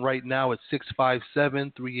call in right now at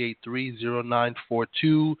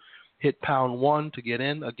 657-383-0942. Hit pound 1 to get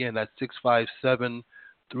in. Again, that's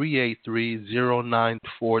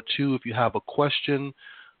 657-383-0942 if you have a question,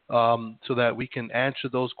 so that we can answer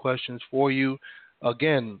those questions for you.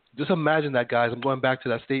 Again, just imagine that, guys. I'm going back to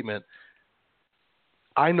that statement.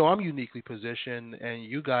 I know I'm uniquely positioned, and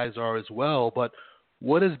you guys are as well, but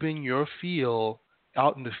what has been your feel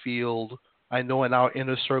out in the field? I know in our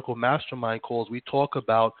inner circle mastermind calls, we talk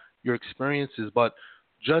about your experiences, but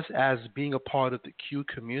just as being a part of the Q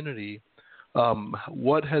community,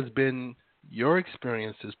 what has been your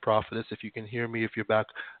experiences, Prophetess? If you can hear me, if you're back,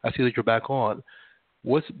 I see that you're back on.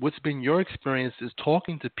 What's been your experiences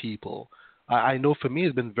talking to people? I know for me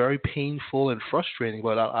it's been very painful and frustrating,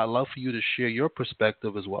 but I'd love for you to share your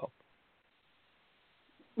perspective as well.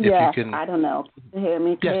 Yes, I don't know. Can you hear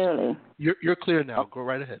me clearly? Yes, you're clear now. Go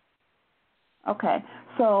right ahead. Okay.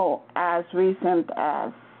 So as recent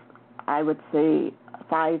as, I would say,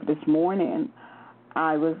 5 this morning,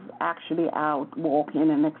 I was actually out walking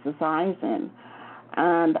and exercising.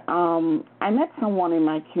 And I met someone in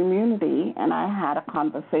my community, and I had a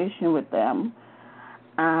conversation with them.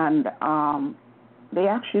 And they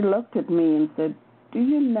actually looked at me and said, do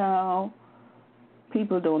you know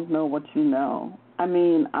people don't know what you know? I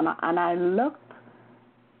mean, and I looked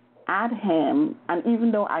at him, and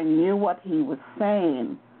even though I knew what he was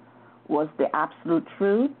saying was the absolute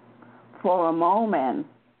truth, for a moment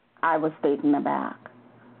I was taken aback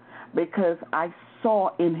because I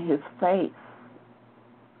saw in his face,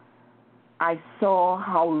 I saw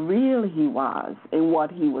how real he was in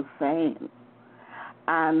what he was saying.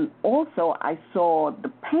 And also I saw the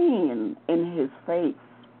pain in his face.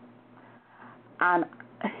 And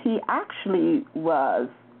he actually was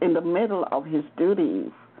in the middle of his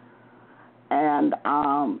duties, and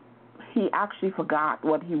he actually forgot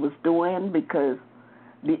what he was doing because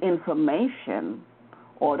the information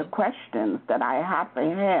or the questions that I had for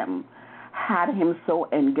him had him so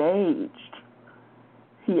engaged.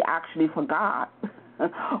 he actually forgot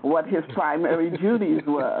what his primary duties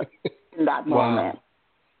were in that moment.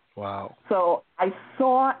 Wow. So I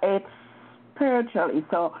saw it spiritually.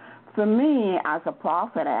 So for me, as a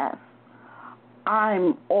prophetess,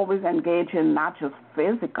 I'm always engaging not just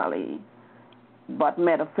physically, but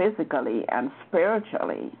metaphysically and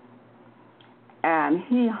spiritually. And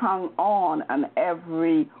he hung on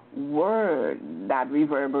every word that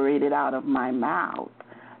reverberated out of my mouth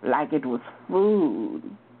like it was food.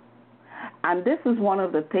 And this is one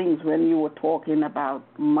of the things when you were talking about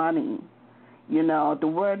money. You know, the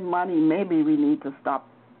word money, maybe we need to stop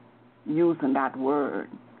using that word.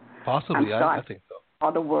 Possibly, I think so.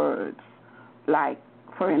 Other words, like,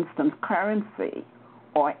 for instance, currency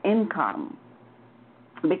or income.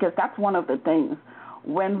 Because that's one of the things.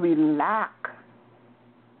 When we lack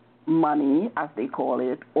money, as they call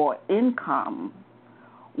it, or income,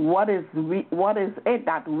 what is it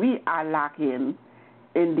that we are lacking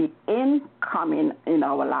in the incoming in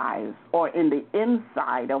our lives, or in the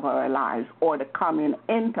inside of our lives, or the coming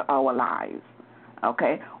into our lives?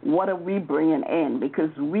 Okay, what are we bringing in?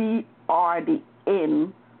 Because we are the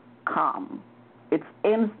income. It's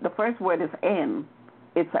in. The first word is in.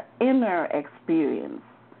 It's an inner experience.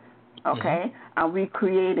 Okay, and we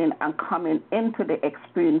creating and coming into the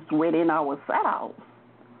experience within ourselves.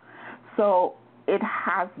 So it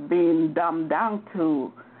has been dumbed down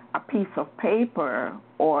to a piece of paper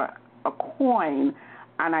or a coin,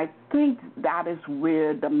 and I think that is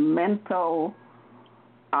where the mental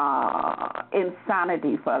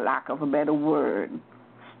insanity, for lack of a better word,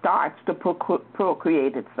 starts to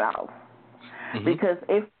procreate itself. Because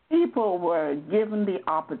if people were given the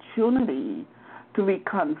opportunity to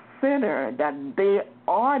reconsider that they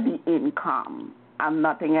are the income and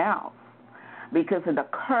nothing else, because it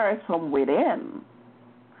occurs from within,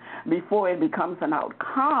 before it becomes an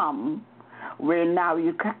outcome where now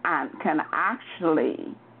you can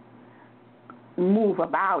actually move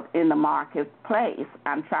about in the marketplace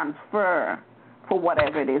and transfer for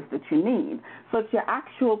whatever it is that you need. So it's your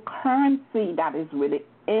actual currency that is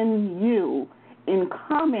within you,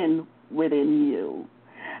 incoming within you,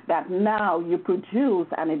 that now you produce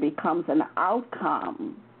and it becomes an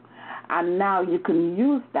outcome. And now you can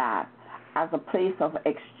use that as a place of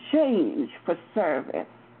exchange for service.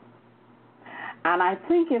 And I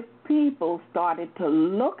think if people started to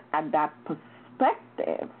look at that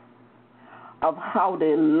perspective of how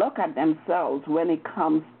they look at themselves when it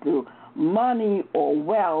comes to money or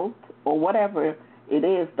wealth or whatever it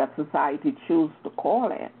is that society chooses to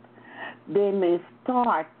call it, they may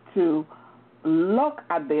start to look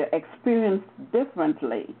at their experience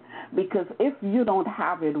differently. Because if you don't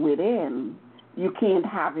have it within, you can't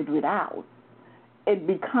have it without. It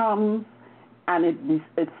becomes, and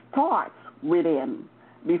it starts within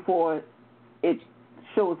before it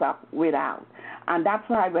shows up without. And that's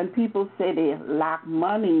why when people say they lack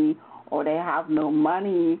money or they have no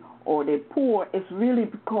money or they're poor, it's really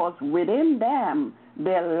because within them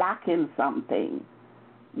they're lacking something.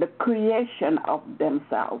 The creation of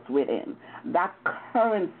themselves within, that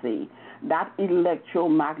currency, that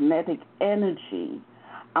electromagnetic energy.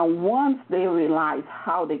 And once they realize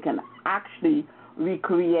how they can actually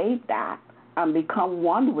recreate that and become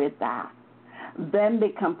one with that, then they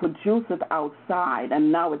can produce it outside, and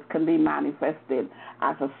now it can be manifested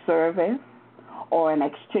as a service or an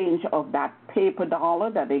exchange of that paper dollar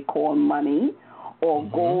that they call money, or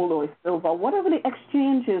gold or silver, whatever the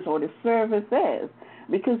exchange is or the service is.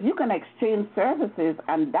 Because you can exchange services,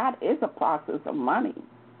 and that is a process of money.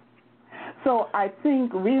 So I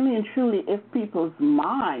think really and truly, if people's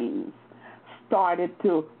minds started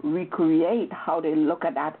to recreate how they look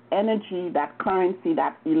at that energy, that currency,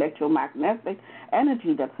 that electromagnetic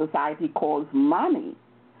energy that society calls money,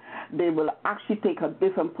 they will actually take a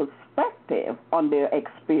different perspective on their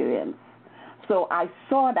experience. So I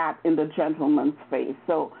saw that in the gentleman's face.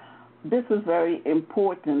 So this is very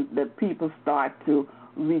important that people start to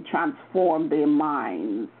retransform their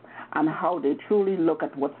minds and how they truly look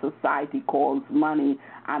at what society calls money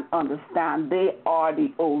and understand they are the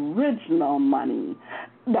original money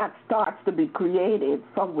that starts to be created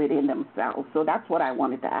from within themselves. So that's what I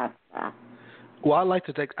wanted to add to that. Well, I'd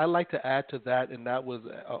like to add to that, and that was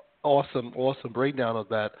an awesome breakdown of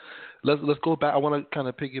that. Let's go back. I want to kind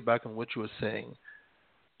of piggyback on what you were saying.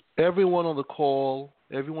 Everyone on the call,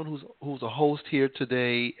 everyone who's a host here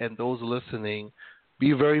today, and those listening,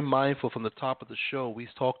 be very mindful. From the top of the show, we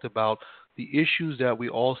talked about the issues that we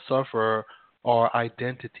all suffer are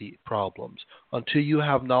identity problems. Until you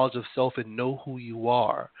have knowledge of self and know who you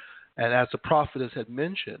are, and as the prophetess had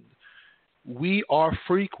mentioned, we are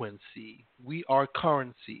frequency, we are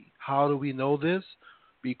currency. How do we know this?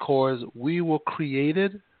 because we were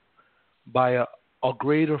created by a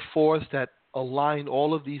greater force that aligned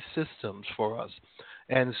all of these systems for us.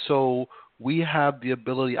 And so we have the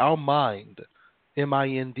ability, our mind,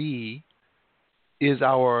 MIND, is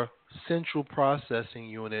our central processing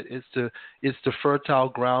unit. It's the fertile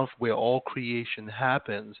ground where all creation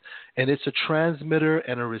happens, and it's a transmitter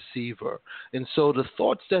and a receiver. And so the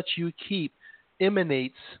thoughts that you keep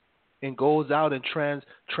emanates and goes out and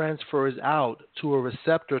transfers out to a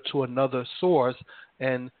receptor, to another source,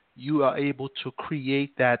 and you are able to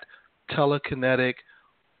create that telekinetic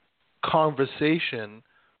conversation,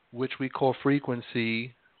 which we call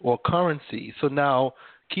frequency or currency. So now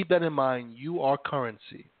keep that in mind. You are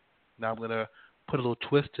currency. Now I'm going to put a little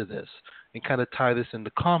twist to this and kind of tie this into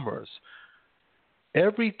commerce.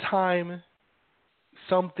 Every time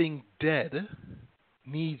something dead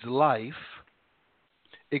needs life,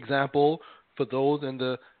 example, for those in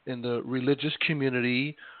the religious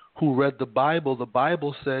community who read the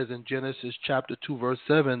Bible says in Genesis chapter 2 verse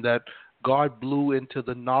 7 that God blew into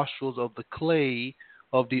the nostrils of the clay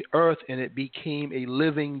of the earth and it became a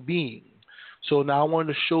living being. So now I want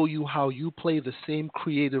to show you how you play the same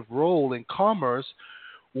creative role in commerce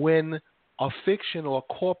when a fiction or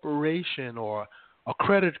a corporation or a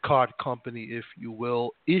credit card company, if you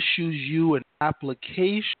will, issues you an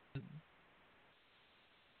application.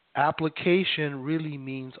 Application really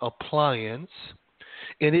means appliance,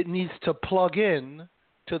 and it needs to plug in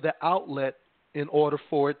to the outlet in order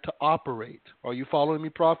for it to operate. Are you following me,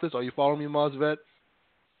 Prophets? Are you following me, Masvet?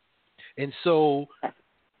 And so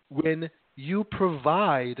when you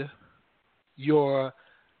provide your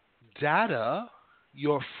data,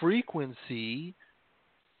 your frequency,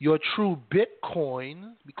 your true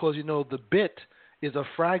Bitcoin, because you know the bit is a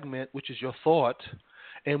fragment, which is your thought,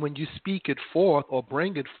 and when you speak it forth or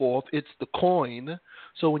bring it forth, it's the coin.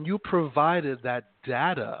 So when you provided that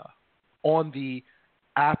data on the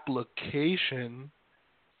application,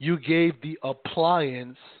 you gave the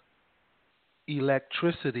appliance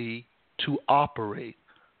electricity to operate.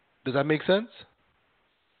 Does that make sense?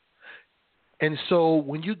 And so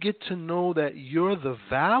when you get to know that you're the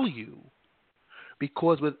value,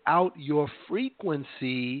 because without your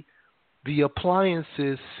frequency, the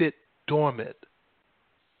appliances sit dormant.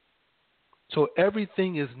 So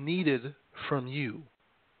everything is needed from you.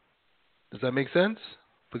 Does that make sense?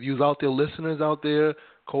 For you out there, listeners out there,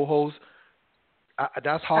 co-hosts,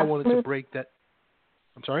 that's how I wanted to break that.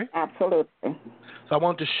 I'm sorry? Absolutely. So I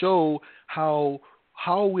want to show how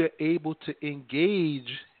we're able to engage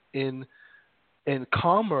in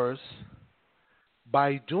commerce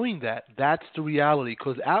by doing that. That's the reality.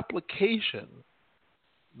 Because application,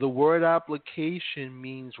 the word application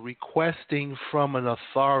means requesting from an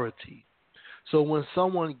authority. So when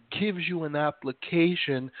someone gives you an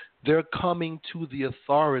application, they're coming to the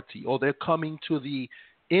authority or they're coming to the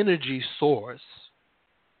energy source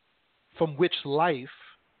from which life,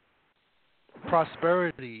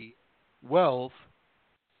 prosperity, wealth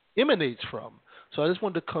emanates from. So I just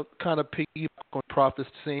wanted to kind of piggyback on Prophet's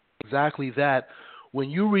saying exactly that. When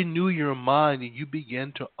you renew your mind and you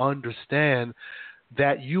begin to understand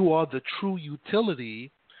that you are the true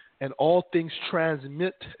utility and all things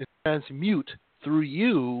transmit and transmute through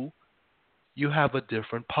you, you have a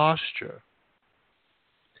different posture.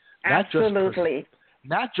 Absolutely.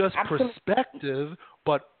 Not just perspective,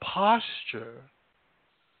 but posture.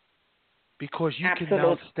 Because you can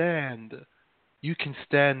now stand. You can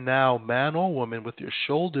stand now, man or woman, with your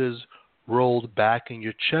shoulders rolled back and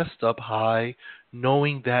your chest up high,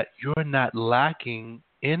 knowing that you're not lacking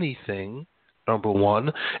anything, number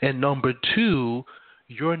one. And number two,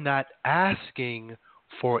 you're not asking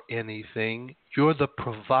for anything. You're the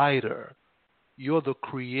provider. You're the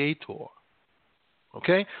creator.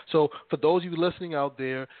 Okay? So for those of you listening out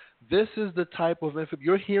there, this is the type of information.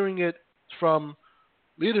 You're hearing it from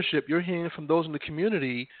leadership. You're hearing it from those in the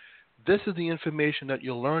community. This is the information that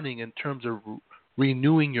you're learning in terms of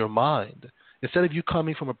renewing your mind. Instead of you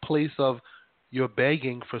coming from a place of you're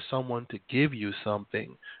begging for someone to give you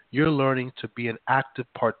something, you're learning to be an active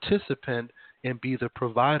participant and be the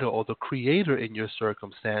provider or the creator in your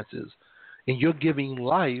circumstances. And you're giving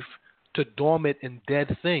life to dormant and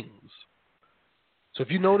dead things. So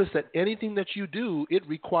if you notice that anything that you do, it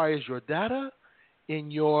requires your data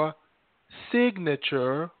and your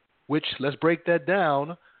signature, which, let's break that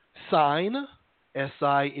down, sign,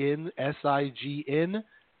 SIN, SIGN,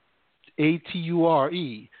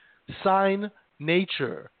 ATURE, sign,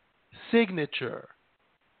 nature, signature,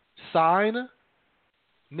 sign,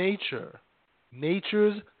 nature,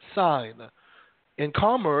 nature's sign. In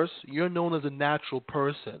commerce, you're known as a natural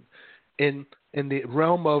person. In the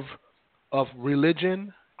realm of of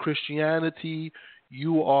religion, Christianity,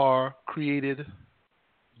 you are created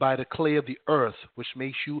by the clay of the earth, which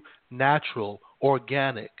makes you natural,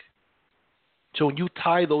 organic. So when you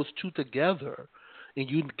tie those two together, and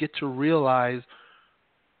you get to realize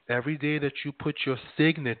every day that you put your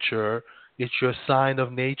signature, it's your sign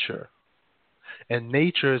of nature. And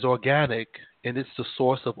nature is organic, and it's the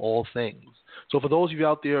source of all things. So for those of you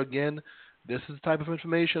out there, again, this is the type of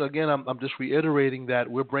information. Again, I'm just reiterating that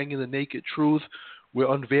we're bringing the naked truth.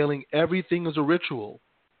 We're unveiling everything as a ritual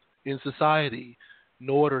in society,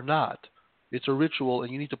 know it or not. It's a ritual,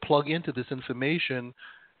 and you need to plug into this information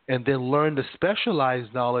and then learn the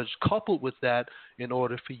specialized knowledge coupled with that in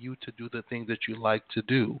order for you to do the things that you like to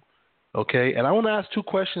do. Okay? And I want to ask two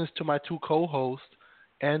questions to my two co-hosts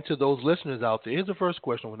and to those listeners out there. Here's the first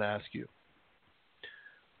question I want to ask you.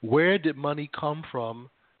 Where did money come from,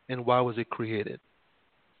 and why was it created?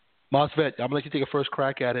 Masvet, I'm going to let you take a first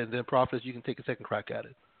crack at it, and then Prophet, you can take a second crack at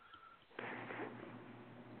it.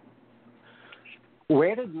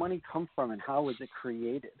 Where did money come from, and how was it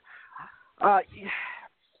created?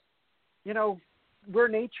 We're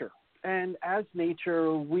nature. And as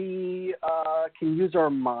nature, we can use our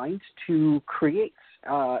mind to create.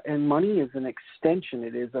 And money is an extension.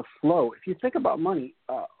 It is a flow. If you think about money,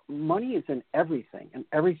 money is in everything, and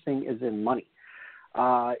everything is in money.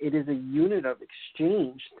 It is a unit of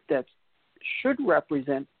exchange that should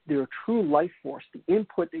represent your true life force, the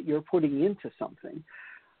input that you're putting into something.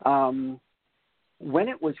 When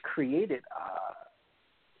it was created,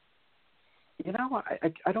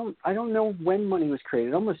 I don't know when money was created.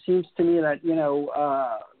 It almost seems to me that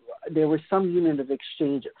there was some unit of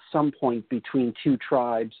exchange at some point between two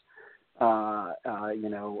tribes, that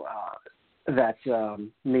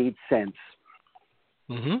made sense.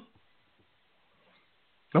 Mm-hmm.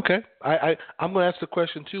 Okay. I'm going to ask the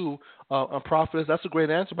question, too, on Prophetess. That's a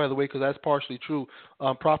great answer, by the way, because that's partially true.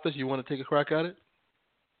 Prophetess, you want to take a crack at it?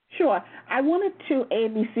 Sure. I wanted to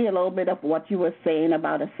ABC a little bit of what you were saying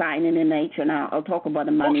about assigning in nature. Now, I'll talk about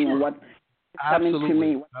the money and what's coming to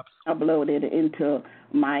me when I uploaded into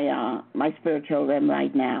my my spiritual realm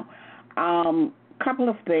right now. Couple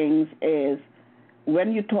of things is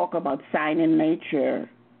when you talk about signing nature,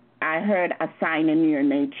 I heard assigning your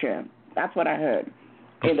nature. That's what I heard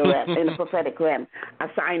in the prophetic realm,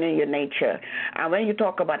 assigning your nature. And when you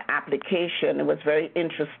talk about application, it was very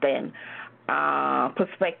interesting.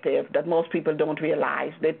 Perspective that most people don't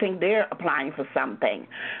realize. They think they're applying for something.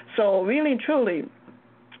 So really and truly,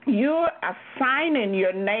 you're assigning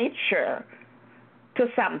your nature to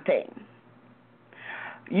something.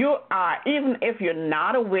 You are, even if you're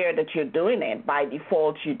not aware that you're doing it, by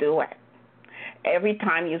default you do it. Every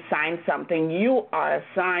time you sign something, you are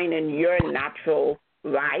assigning your natural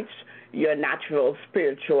rights, your natural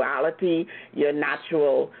spirituality, your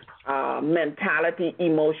natural mentality,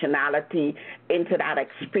 emotionality into that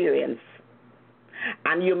experience.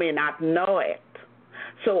 And you may not know it.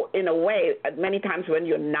 So in a way, many times when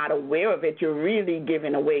you're not aware of it, you're really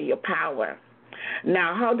giving away your power.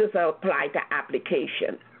 Now, how does that apply to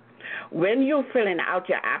application? When you're filling out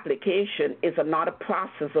your application, it's another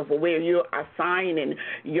process of where you're assigning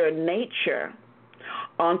your nature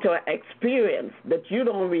onto an experience that you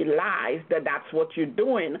don't realize that that's what you're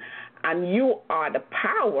doing, and you are the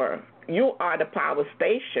power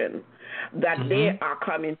station that they are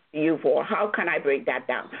coming to you for. How can I break that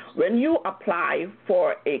down? When you apply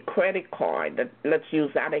for a credit card, let's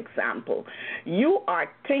use that example, you are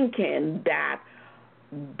thinking that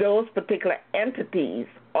those particular entities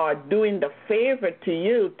are doing the favor to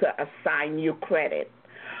you to assign you credit.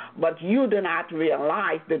 But you do not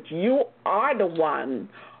realize that you are the one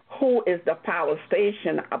who is the power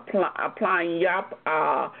station applying your,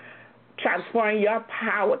 transferring your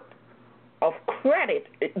power of credit.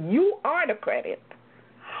 You are the credit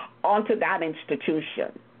onto that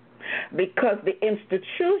institution, because the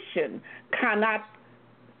institution cannot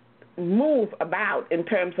move about in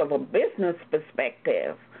terms of a business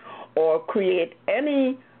perspective or create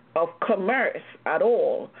any of commerce at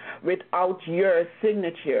all without your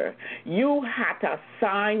signature. You have to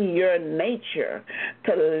assign your nature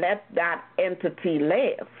to let that entity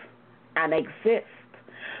live and exist.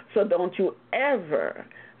 So don't you ever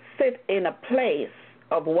sit in a place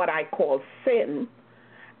of what I call sin,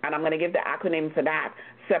 and I'm going to give the acronym for that,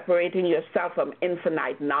 separating yourself from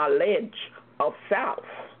infinite knowledge of self,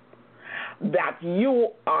 that you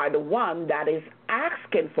are the one that is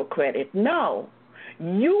asking for credit. No.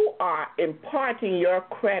 You are imparting your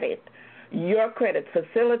credit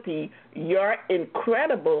facility, your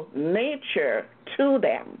incredible nature to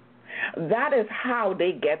them. That is how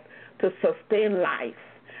they get to sustain life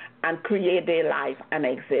and create their life and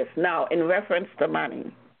exist. Now, in reference to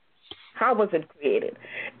money, how was it created?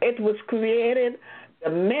 It was created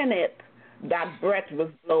the minute that breath was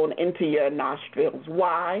blown into your nostrils.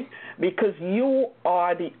 Why? Because you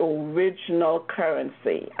are the original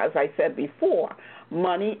currency. As I said before,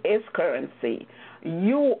 money is currency.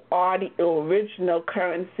 You are the original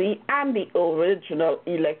currency and the original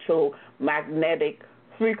electromagnetic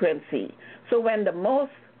frequency. So when the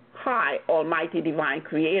Most High, Almighty Divine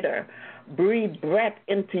Creator, breathed breath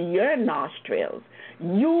into your nostrils,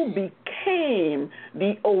 you became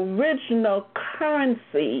the original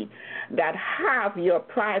currency that have your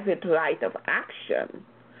private right of action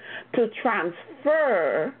to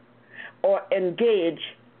transfer or engage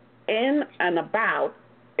in and about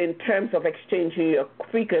in terms of exchanging your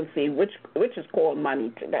frequency, which is called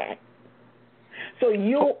money today. So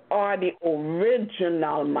you are the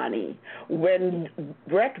original money. When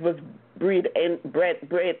breath was breathed in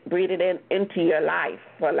into your life,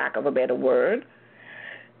 for lack of a better word,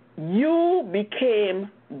 you became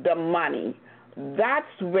the money.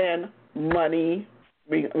 That's when money,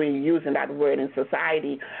 we're using that word in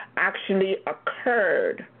society, actually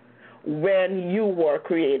occurred when you were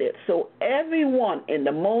created. So everyone in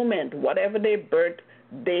the moment, whatever their birth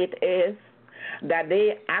date is, that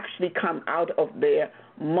they actually come out of their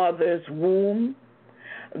mother's womb,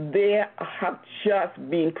 they have just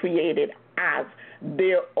been created as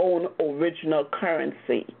their own original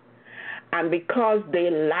currency. And because they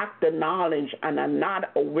lack the knowledge and are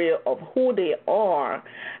not aware of who they are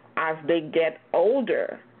as they get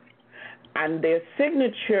older, and their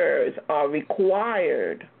signatures are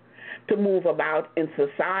required to move about in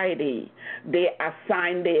society, they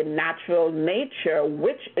assign their natural nature,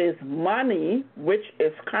 which is money, which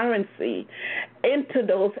is currency, into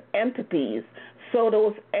those entities. So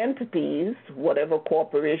those entities, whatever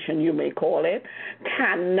corporation you may call it,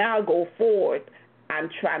 can now go forward and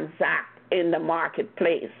transact in the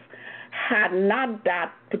marketplace. Had not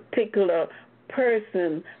that particular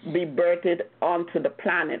person be birthed onto the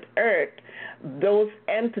planet Earth, those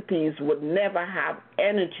entities would never have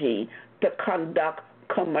energy to conduct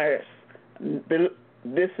commerce.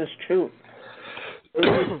 This is truth.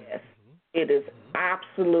 Yes, it is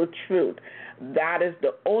absolute truth. That is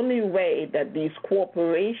the only way that these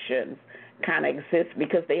corporations can exist,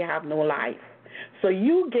 because they have no life. So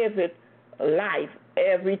you give it life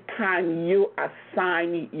every time you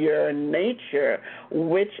assign your nature,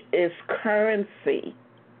 which is currency,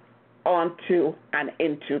 onto and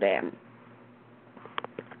into them.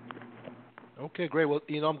 Okay, great. Well,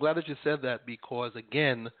 I'm glad that you said that, because,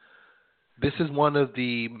 again, this is one of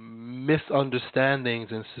the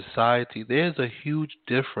misunderstandings in society. There's a huge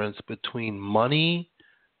difference between money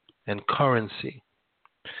and currency.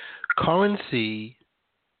 Currency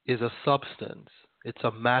is a substance. It's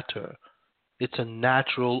a matter. It's a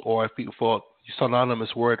natural, or for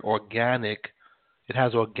synonymous word, organic. It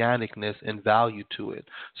has organicness and value to it.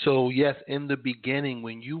 So, yes, in the beginning,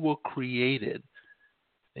 when you were created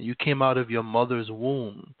and you came out of your mother's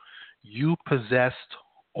womb, you possessed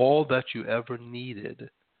all that you ever needed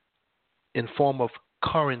in form of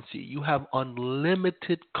currency. You have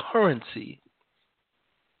unlimited currency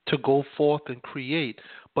to go forth and create.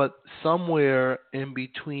 But somewhere in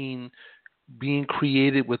between being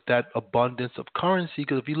created with that abundance of currency,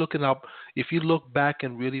 because if you look back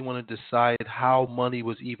and really want to decide how money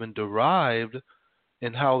was even derived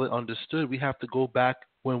and how it understood, we have to go back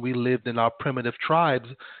when we lived in our primitive tribes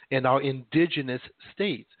in our indigenous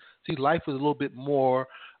states. See, life was a little bit more,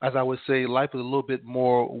 as I would say,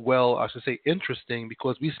 interesting,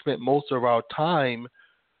 because we spent most of our time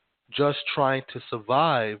just trying to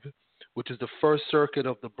survive, which is the first circuit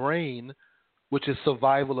of the brain, which is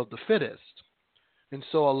survival of the fittest. And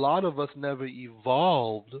so a lot of us never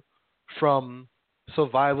evolved from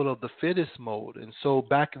survival of the fittest mode. And so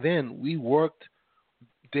back then we worked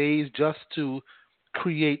days just to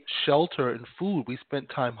create shelter and food. We spent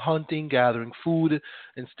time hunting, gathering food,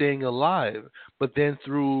 and staying alive. But then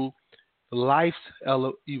through life's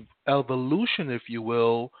evolution, if you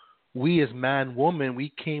will, we as man, woman,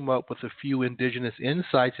 we came up with a few indigenous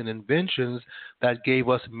insights and inventions that gave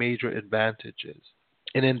us major advantages.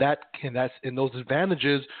 And in those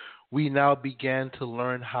advantages, we now began to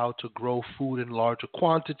learn how to grow food in larger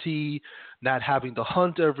quantity, not having to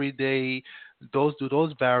hunt every day, those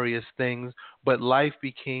various things. But life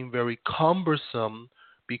became very cumbersome,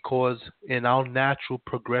 because in our natural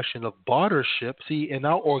progression of bartership, see, in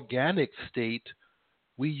our organic state,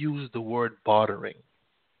 we use the word bartering.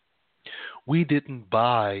 We didn't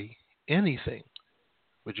buy anything.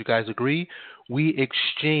 Would you guys agree? We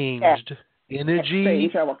exchanged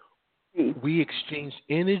energy we exchanged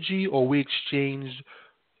energy, or we exchanged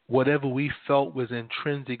whatever we felt was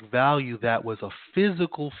intrinsic value that was a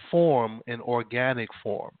physical form, an organic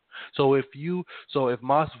form. So if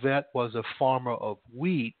Mosvet was a farmer of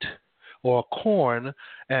wheat or corn,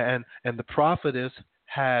 and the prophetess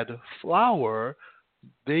had flour,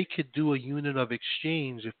 they could do a unit of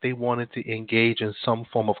exchange if they wanted to engage in some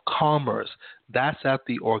form of commerce. That's at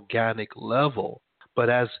the organic level. But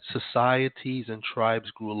as societies and tribes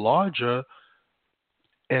grew larger,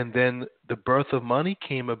 and then the birth of money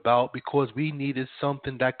came about because we needed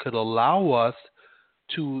something that could allow us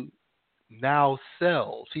to now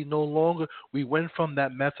sell. See, no longer, we went from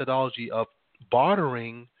that methodology of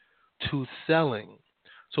bartering to selling.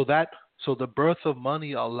 So the birth of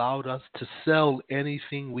money allowed us to sell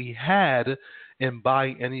anything we had and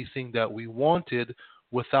buy anything that we wanted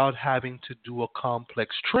without having to do a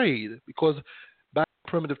complex trade. Because back in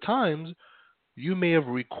primitive times, you may have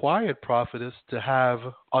required prophetess to have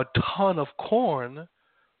a ton of corn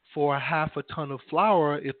for a half a ton of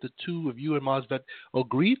flour. If the two of you and Mosvet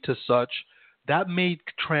agreed to such, that made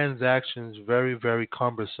transactions very, very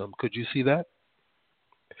cumbersome. Could you see that?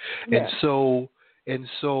 Yes. And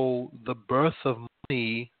so the birth of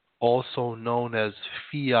money, also known as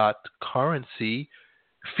fiat currency,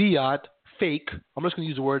 fiat, fake, I'm just going to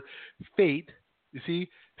use the word fate. You see,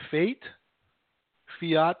 fate,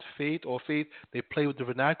 fiat, faith, or faith, they play with the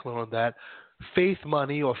vernacular on that. Faith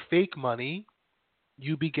money or fake money,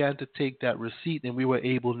 you began to take that receipt, and we were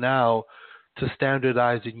able now to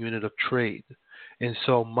standardize a unit of trade. And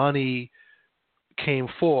so money came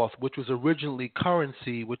forth, which was originally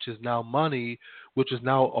currency, which is now money, which is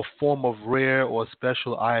now a form of rare or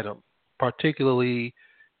special item, particularly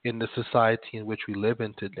in the society in which we live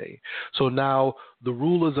in today. So now the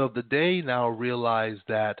rulers of the day now realize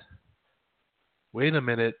that, wait a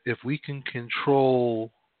minute, if we can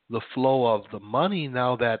control the flow of the money,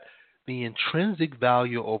 now that the intrinsic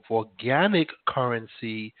value of organic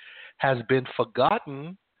currency has been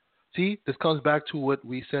forgotten. See, this comes back to what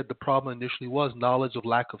we said the problem initially was, knowledge of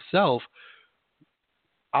lack of self.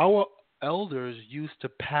 Our elders used to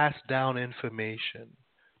pass down information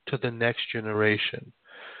to the next generation.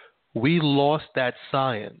 We lost that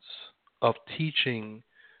science of teaching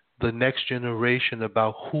the next generation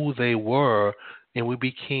about who they were, and we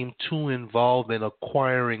became too involved in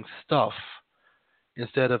acquiring stuff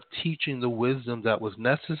instead of teaching the wisdom that was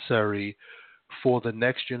necessary for the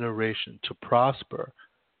next generation to prosper.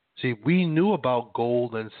 See, we knew about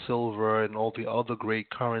gold and silver and all the other great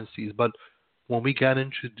currencies, but when we got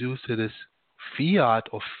introduced to this fiat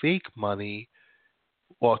or fake money,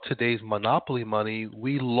 or today's monopoly money,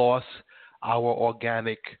 we lost our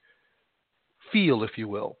organic feel, if you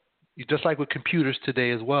will. Just like with computers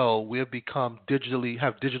today as well, we've become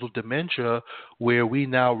have digital dementia, where we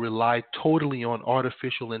now rely totally on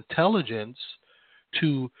artificial intelligence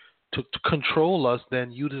to control us,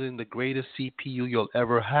 than using the greatest CPU you'll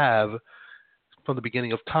ever have from the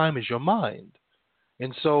beginning of time is your mind.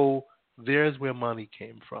 And so there's where money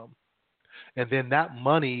came from. And then that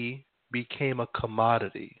money became a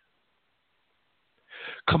commodity.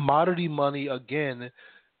 Commodity money, again,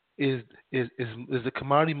 is the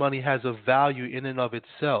commodity money has a value in and of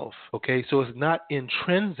itself. Okay, so it's not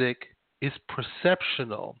intrinsic, it's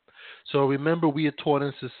perceptional. So remember, we are taught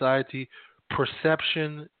in society,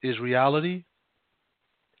 perception is reality.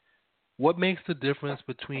 What makes the difference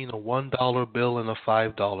between a $1 bill and a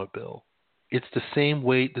 $5 bill? It's the same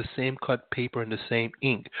weight, the same cut paper, and the same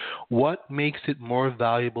ink. What makes it more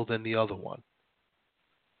valuable than the other one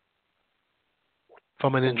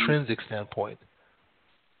from an intrinsic standpoint?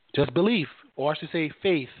 Just belief, or I should say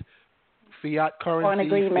faith, fiat currency, or an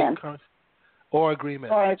agreement, or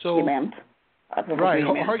agreement. Argument.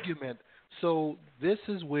 So this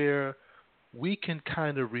is where we can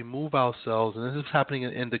kind of remove ourselves, and this is happening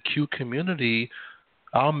in the Q community.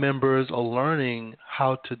 Our members are learning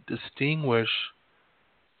how to distinguish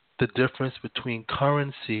the difference between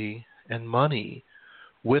currency and money.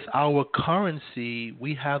 With our currency,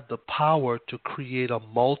 we have the power to create a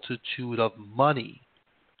multitude of money.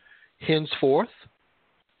 Henceforth,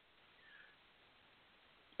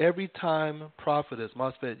 every time prophetess,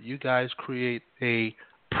 Mosfet, you guys create a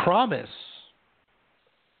promise,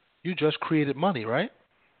 you just created money, right?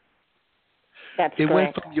 That's it correct.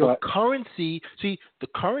 Went from your currency. See, the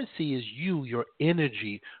currency is you, your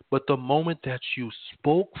energy. But the moment that you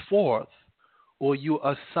spoke forth, or you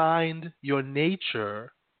assigned your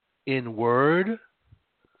nature in word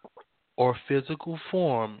or physical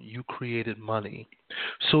form, you created money.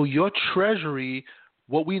 So your treasury,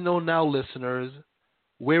 what we know now, listeners,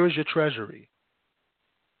 where is your treasury?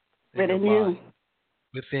 Within you.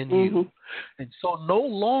 within Mhm. you. And so no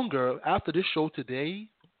longer, after this show today,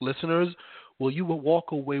 listeners, will you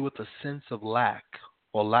walk away with a sense of lack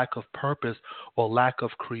or lack of purpose or lack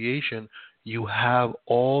of creation. You have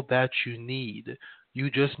all that you need. You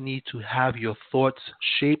just need to have your thoughts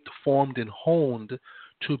shaped, formed, and honed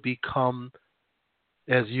to become,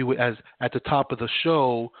 as at the top of the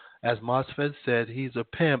show, as Mosfet said, he's a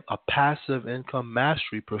pimp, a passive income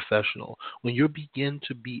mastery professional. When you begin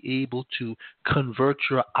to be able to convert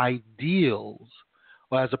your ideals,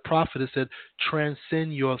 or as a prophet has said,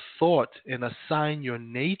 transcend your thought and assign your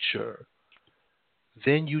nature,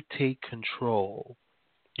 then you take control.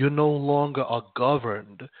 You're no longer are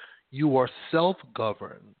governed. You are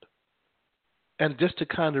self-governed. And just to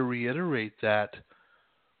kind of reiterate that,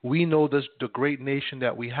 we know this, the great nation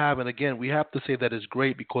that we have, and again, we have to say that it's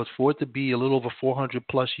great because for it to be a little over 400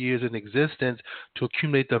 plus years in existence, to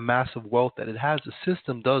accumulate the massive wealth that it has, the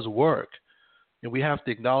system does work. And we have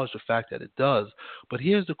to acknowledge the fact that it does. But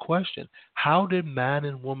here's the question. How did man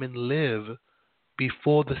and woman live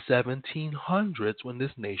before the 1700s when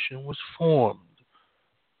this nation was formed?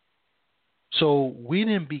 So we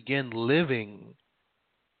didn't begin living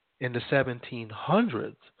in the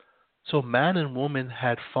 1700s. So man and woman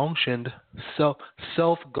had functioned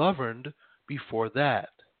self-governed before that.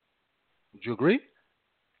 Would you agree?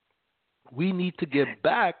 We need to get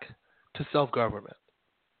back to self-government.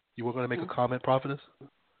 You were going to make a comment, Prophetess?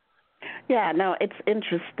 Yeah, no, it's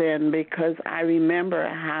interesting because I remember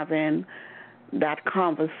having that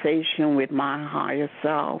conversation with my higher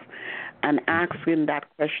self and asking that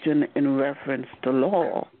question in reference to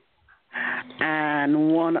law.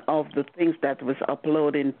 And one of the things that was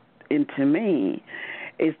uploaded into me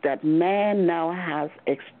is that man now has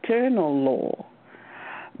external law,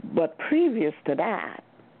 but previous to that,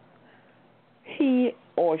 he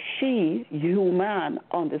or she, human,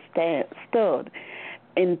 understood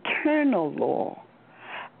internal law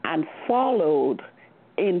and followed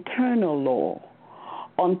internal law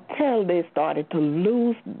until they started to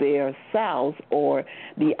lose their selves or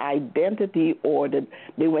the identity, or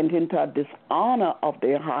they went into a dishonor of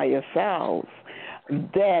their higher selves.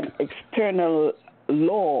 Then external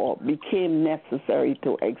law became necessary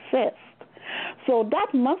to exist. So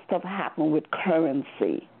that must have happened with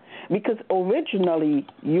currency, because originally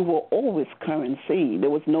you were always currency.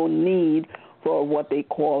 There was no need for what they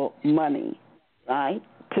call money, right?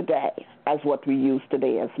 Today, as what we use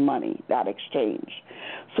today as money, that exchange.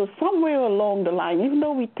 So somewhere along the line, even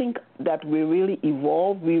though we think that we really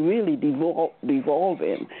evolved, we really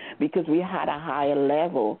devolving, because we had a higher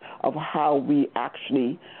level of how we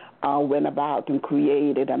actually went about and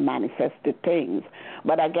created and manifested things.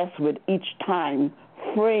 But I guess with each time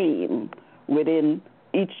frame, within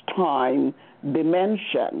each time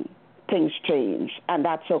dimension, things change, and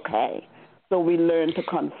that's okay. So we learn to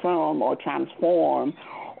conform or transform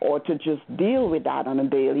or to just deal with that on a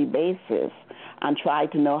daily basis and try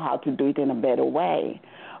to know how to do it in a better way.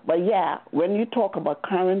 But yeah, when you talk about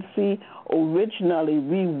currency, originally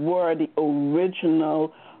we were the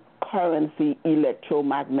original currency,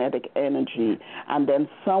 electromagnetic energy, and then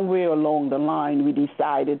somewhere along the line we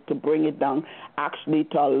decided to bring it down actually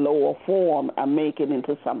to a lower form and make it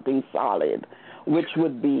into something solid, which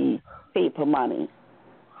would be paper money.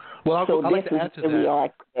 Well, I'd like this to is add to where we that. are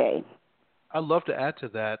today. I'd love to add to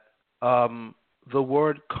that. The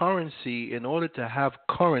word currency, in order to have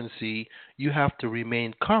currency, you have to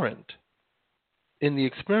remain current in the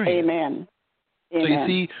experience. Amen. So you Amen.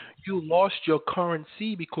 see, you lost your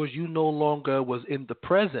currency because you no longer was in the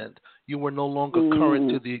present. You were no longer current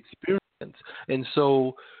to the experience. And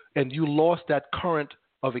so, and you lost that current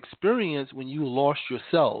of experience when you lost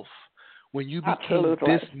yourself. When you became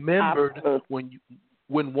Absolutely. dismembered, Absolutely.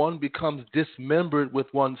 when one becomes dismembered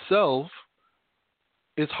with oneself,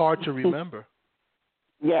 it's hard to remember.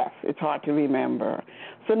 Yes, it's hard to remember.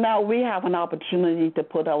 So now we have an opportunity to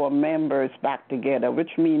put our members back together,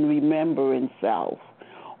 which means remembering self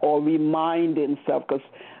or reminding self, because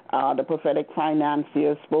the prophetic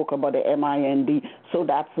financier spoke about the MIND. So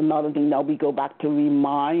that's another thing. Now we go back to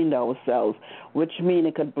remind ourselves, which means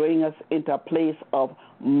it could bring us into a place of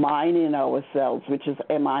minding ourselves, which is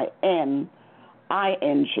MINING,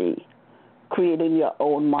 creating your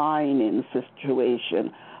own mining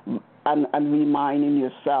situation. And reminding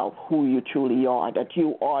yourself who you truly are, that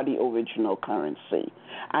you are the original currency,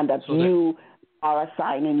 and that you are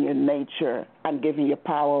assigning your nature and giving your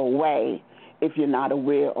power away if you're not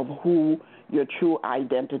aware of who your true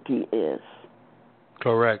identity is.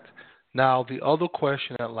 Correct. Now, the other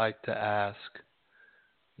question I'd like to ask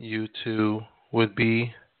you two would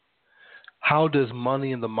be, how does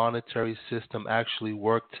money in the monetary system actually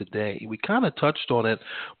work today? We kind of touched on it,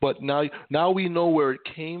 but now we know where it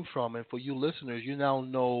came from. And for you listeners, you now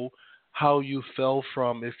know how you fell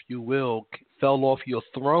from, if you will, fell off your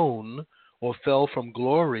throne or fell from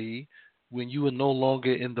glory when you were no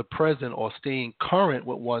longer in the present or staying current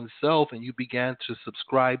with oneself, and you began to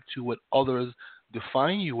subscribe to what others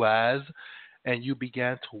define you as, and you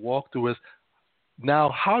began to walk through it.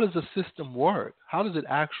 Now, how does the system work? How does it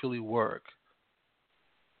actually work?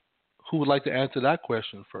 Who would like to answer that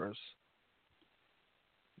question first?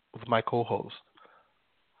 With my co-host.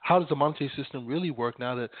 How does the monetary system really work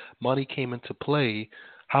now that money came into play?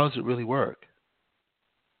 How does it really work?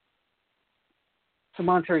 The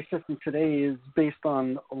monetary system today is based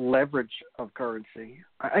on leverage of currency.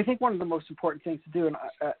 I think one of the most important things to do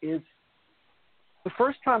is the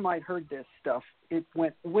first time I heard this stuff, it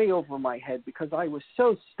went way over my head because I was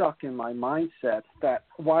so stuck in my mindset that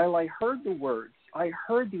while I heard the words, I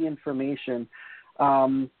heard the information,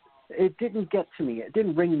 it didn't get to me. It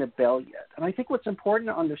didn't ring the bell yet. And I think what's important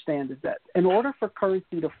to understand is that in order for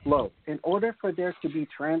currency to flow, in order for there to be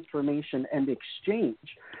transformation and exchange,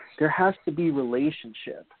 there has to be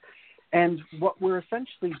relationship. And what we're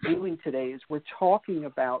essentially doing today is we're talking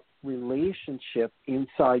about relationship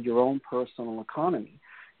inside your own personal economy.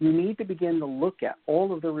 You need to begin to look at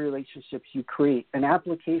all of the relationships you create. An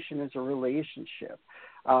application is a relationship.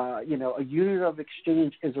 A unit of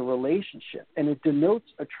exchange is a relationship, and it denotes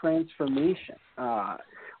a transformation.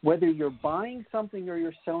 Whether you're buying something or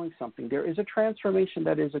you're selling something, there is a transformation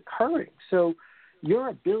that is occurring. So your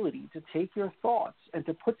ability to take your thoughts and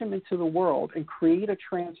to put them into the world and create a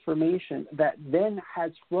transformation that then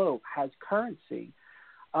has flow, has currency,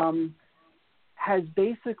 has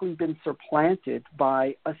basically been supplanted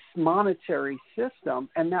by a monetary system,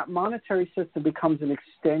 and that monetary system becomes an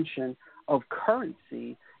extension of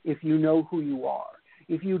currency if you know who you are.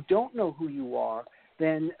 If you don't know who you are,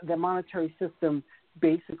 then the monetary system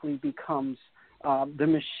basically becomes the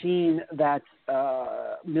machine that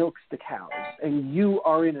milks the cows, and you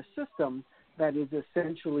are in a system that is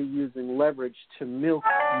essentially using leverage to milk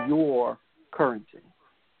your currency.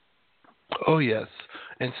 Oh, yes.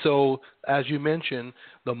 And so, as you mentioned,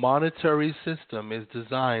 the monetary system is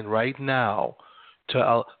designed right now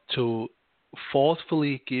to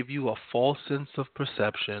falsely give you a false sense of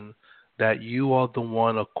perception that you are the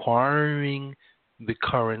one acquiring the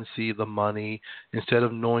currency, the money, instead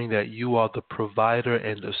of knowing that you are the provider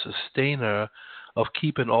and the sustainer of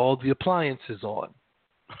keeping all the appliances on.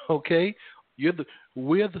 Okay?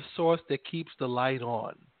 We're the source that keeps the light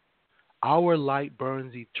on. Our light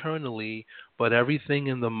burns eternally, but everything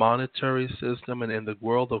in the monetary system and in the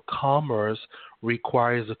world of commerce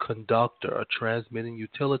requires a conductor, a transmitting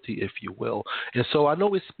utility, if you will. And so I know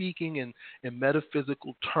we're speaking in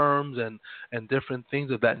metaphysical terms and different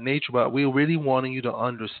things of that nature, but we're really wanting you to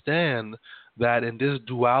understand that in this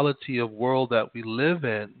duality of world that we live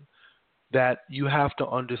in, that you have to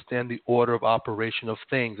understand the order of operation of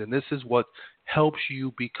things. And this is what helps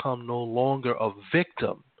you become no longer a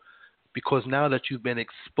victim. Because now that you've been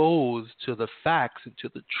exposed to the facts and to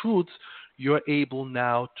the truths, you're able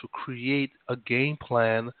now to create a game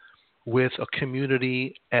plan with a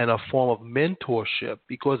community and a form of mentorship.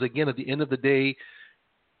 Because, again, at the end of the day,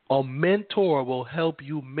 a mentor will help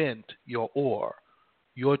you mint your ore,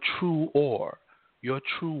 your true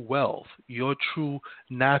wealth, your true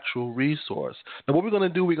natural resource. Now, what we're going to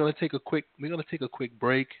do, we're going to take a quick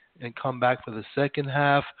break and come back for the second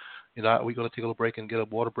half. We're going to take a little break and get a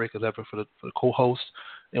water break or whatever for the co-host,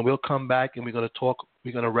 and we'll come back and we're going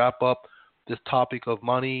to wrap up this topic of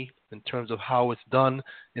money in terms of how it's done,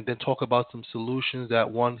 and then talk about some solutions that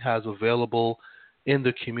one has available in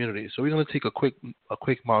the community. So we're going to take a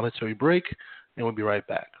quick monetary break, and we'll be right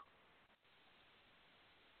back.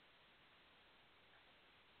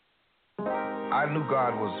 I knew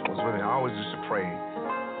God was with me. I always used to pray.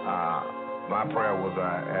 My prayer was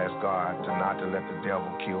I asked God not to let the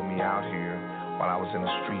devil kill me out here while I was in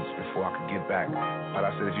the streets before I could get back. But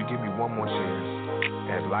I said, if you give me one more chance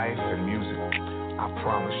at life and music, I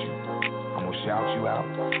promise you, I'm going to shout you out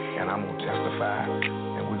and I'm going to testify,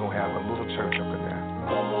 and we're going to have a little church up in there.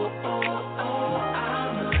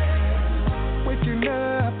 Waking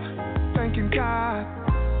up, thanking God.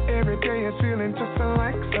 Every day is feeling just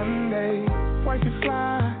like Sunday. Wifey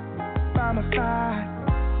fly by my side.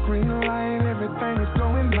 Green light, everything is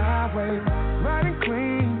going my way. Riding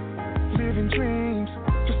clean, living dreams.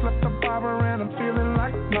 Just left the barber and I'm feeling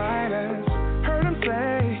like Midas. Heard him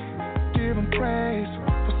say, give him praise.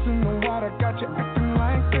 What's in the water got you acting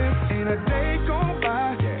like this? Ain't a day gone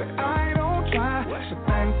by that I don't try. So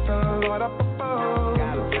thank the Lord up above.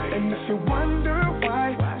 And if you want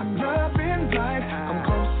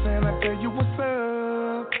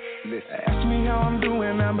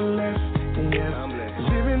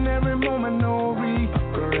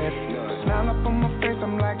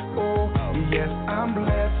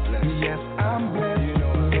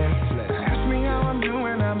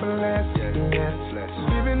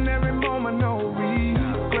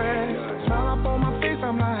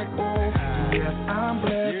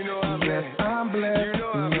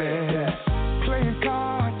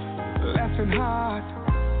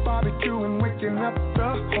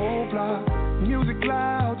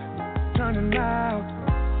out.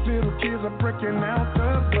 Little kids are breaking out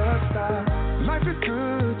the bus stop. Life is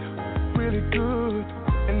good, really good.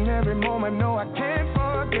 And every moment, no, I can't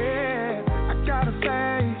forget. I gotta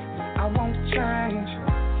say, I won't change.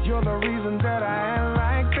 You're the reason that I am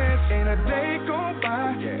like this. Ain't a day go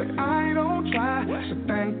by that I don't try. So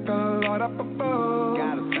thank the Lord up above.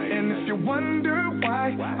 And if you wonder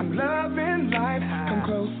why I'm loving life, come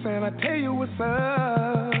close and I tell you what's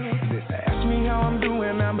up. Ask me how I'm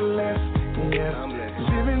doing, I'm blessed. Yes,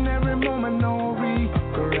 living every moment, no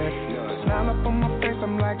regret. Smile up on my face,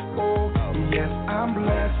 I'm like, oh, yes, I'm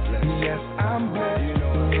blessed. Yes, I'm blessed.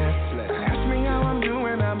 Yes, ask me how I'm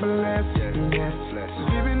doing, I'm blessed. Yes,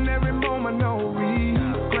 living every moment, no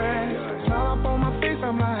regret. Smile up on my face,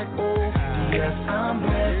 I'm like, oh, yes, I'm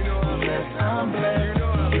blessed. Yes, I'm blessed.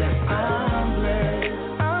 Yes, I'm blessed.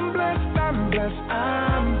 I'm blessed. I'm blessed. I'm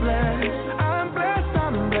blessed. I'm blessed.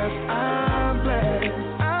 I'm blessed. I'm blessed.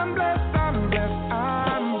 I'm blessed. I'm blessed.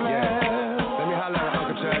 I'm blessed. Let me holler at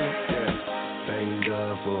Uncle Charlie. Yeah. Thank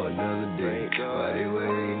God for another day. While they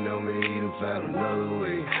waiting on me to find another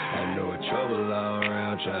way. I know trouble all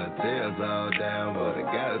around, trying to tear us all down, but I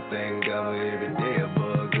gotta thank God for every day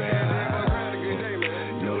above ground.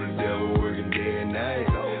 Know the devil working day and night,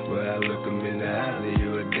 but I look him in the eye, say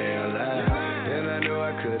you a damn lie. And I know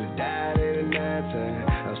I could've died at a night time.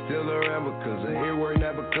 I'm still around because of his work,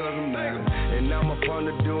 not because of mine. And now I'm up on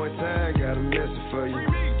the doing time, got a message for you.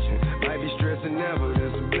 Might be stressing now, but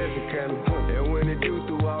there's a blessing coming. And when it do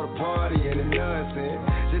through all the party and the nonsense,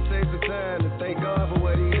 just take some time to thank God for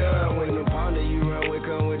what he done. When the partner you run with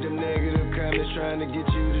come with them negative comments trying to get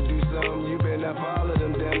you to do something, you better not follow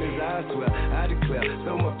them dummies. I swear, I declare,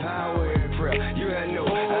 so much power in prayer. You had no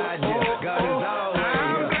idea, God is always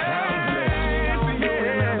here.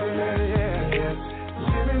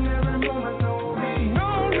 Living every moment, no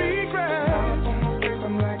regret.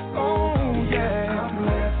 I'm like, oh yeah, I'm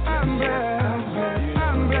blessed. I'm blessed.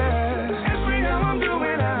 I'm blessed. Ask me how I'm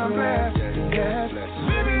doing, I'm blessed. Yes,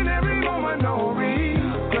 living every moment, no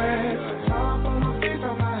regret. Top on my face,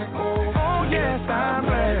 I'm like, oh yes, I'm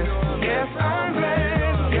blessed. Yes, I'm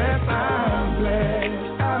blessed. Yes, I'm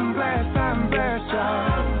blessed. I'm blessed. I'm blessed.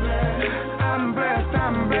 I'm blessed. I'm blessed.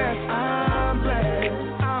 I'm blessed.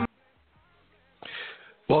 I'm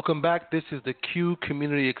Welcome back. This is the Q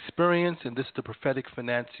Community Experience, and this is the Prophetic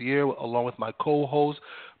Financier, along with my co-host,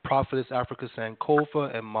 Prophetess Africa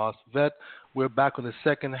Sankofa and Mos Vet. We're back on the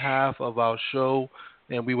second half of our show,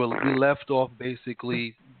 and we left off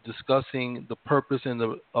basically discussing the purpose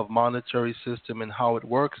of monetary system and how it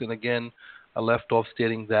works. And again, I left off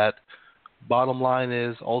stating that bottom line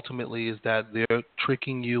is ultimately is that they're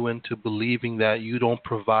tricking you into believing that you don't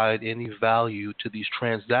provide any value to these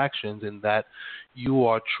transactions and that you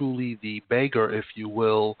are truly the beggar, if you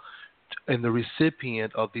will, and the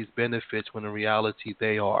recipient of these benefits when in reality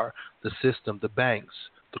they are the system, the banks,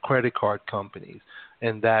 the credit card companies,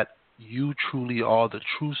 and that you truly are the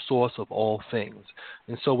true source of all things.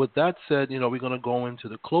 And so with that said, we're going to go into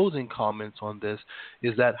the closing comments on this,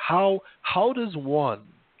 is that how does one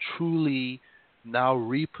truly now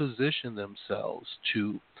reposition themselves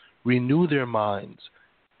to renew their minds,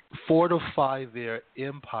 fortify their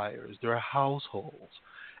empires, their households,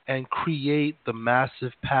 and create the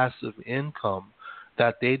massive passive income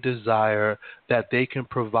that they desire, that they can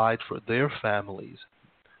provide for their families,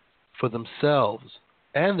 for themselves,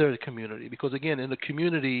 and their community. Because again, in the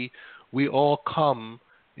community, we all come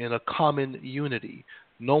in a common unity.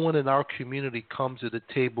 No one in our community comes to the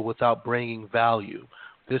table without bringing value.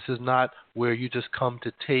 This is not where you just come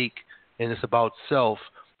to take and it's about self.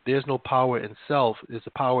 There's no power in self. There's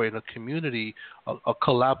a power in a community, a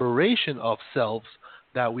collaboration of selves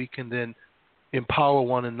that we can then empower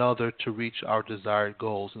one another to reach our desired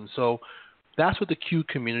goals. And so that's what the Q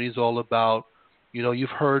community is all about. You've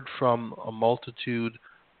heard from a multitude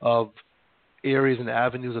of areas and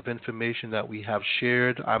avenues of information that we have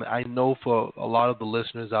shared. I know for a lot of the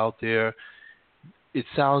listeners out there, it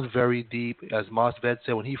sounds very deep. As Mos Vet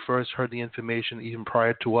said, when he first heard the information, even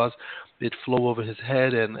prior to us, it flew over his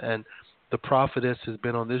head. And the prophetess has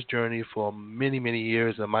been on this journey for many, many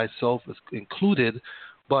years, and myself is included.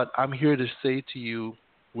 But I'm here to say to you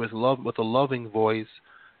with love, with a loving voice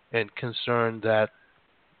and concern, that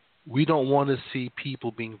we don't want to see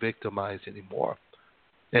people being victimized anymore.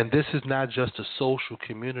 And this is not just a social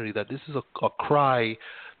community, that this is a cry,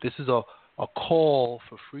 this is a call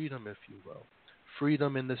for freedom, if you will.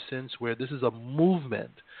 Freedom in the sense where this is a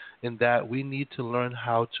movement in that we need to learn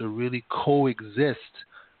how to really coexist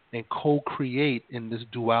and co-create in this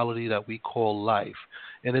duality that we call life.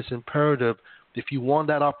 And it's imperative, if you want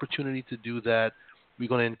that opportunity to do that, we're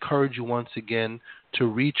going to encourage you once again to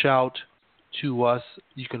reach out to us.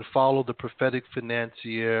 You can follow the Prophetic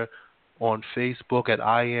Financier on Facebook at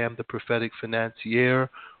I Am the Prophetic Financier,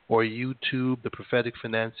 or YouTube, the Prophetic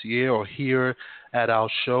Financier, or here at our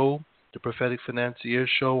show, the Prophetic Financier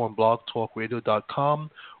Show on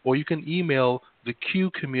blogtalkradio.com, or you can email the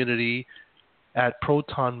Q community at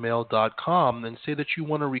protonmail.com and say that you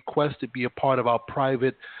want to request to be a part of our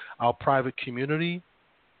private community,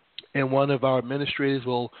 and one of our administrators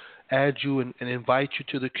will add you and invite you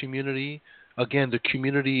to the community. Again, the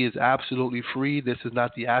community is absolutely free. This is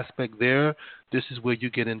not the aspect there. This is where you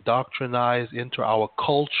get indoctrinized into our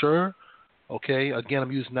culture. Okay? Again,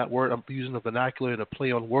 I'm using that word. I'm using the vernacular and a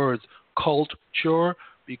play on words, culture,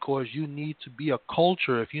 because you need to be a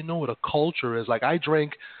culture. If you know what a culture is, like I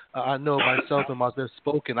know myself and myself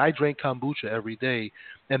spoken, I drink kombucha every day,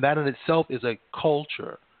 and that in itself is a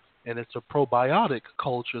culture, and it's a probiotic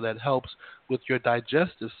culture that helps with your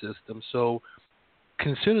digestive system. So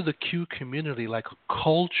consider the Q community like a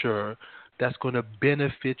culture that's going to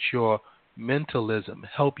benefit your mentalism,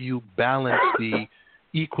 help you balance the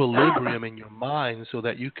equilibrium in your mind so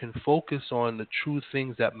that you can focus on the true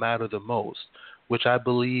things that matter the most, which I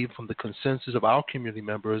believe from the consensus of our community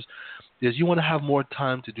members is you want to have more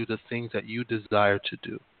time to do the things that you desire to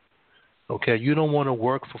do. Okay, you don't want to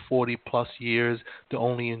work for 40 plus years to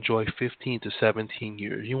only enjoy 15 to 17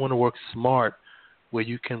 years. You want to work smart, where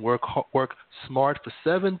you can work smart for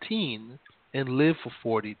 17 and live for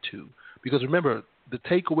 42. Because remember, the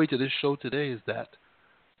takeaway to this show today is that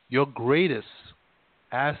your greatest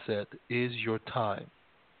asset is your time.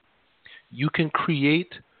 You can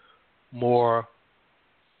create more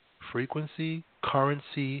frequency,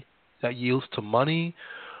 currency that yields to money,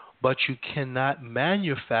 but you cannot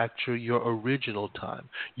manufacture your original time.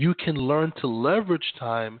 You can learn to leverage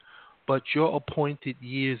time, but your appointed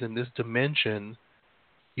years in this dimension,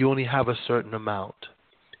 you only have a certain amount.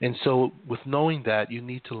 And so with knowing that, you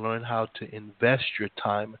need to learn how to invest your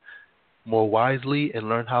time more wisely and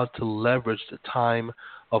learn how to leverage the time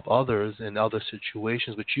of others in other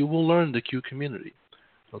situations, which you will learn in the Q community.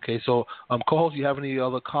 Okay, so Cole, do you have any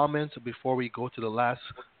other comments before we go to the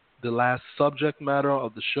last subject matter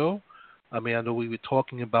of the show? I mean, I know we were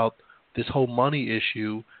talking about this whole money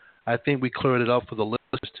issue. I think we cleared it up for the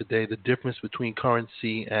listeners today, the difference between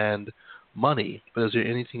currency and money. But is there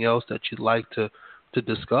anything else that you'd like to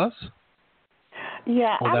discuss?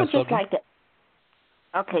 Yeah, I would just like to.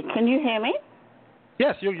 Okay, can you hear me?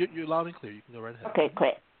 Yes, you're loud and clear. You can go right ahead. Okay,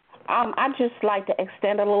 great. I'd just like to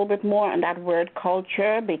extend a little bit more on that word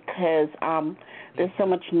culture because there's so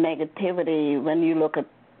much negativity when you look at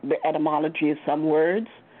the etymology of some words,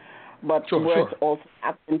 but words also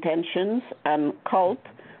have intentions. And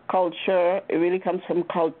culture, it really comes from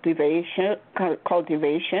cultivation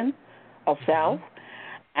of self,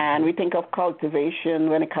 and we think of cultivation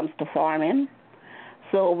when it comes to farming.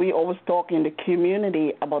 So we always talk in the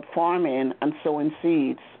community about farming and sowing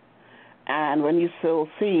seeds. And when you sow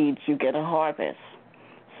seeds, you get a harvest.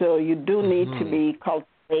 So you do need to be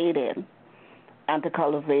cultivated and to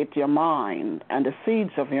cultivate your mind and the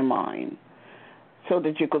seeds of your mind so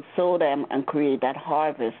that you could sow them and create that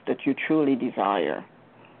harvest that you truly desire.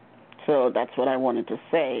 So that's what I wanted to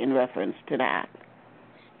say in reference to that.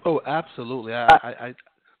 Oh, absolutely. I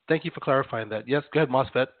thank you for clarifying that. Yes, go ahead,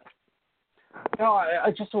 Mosfet. No,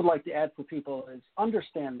 I just would like to add for people is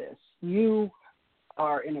understand this. You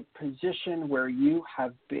are in a position where you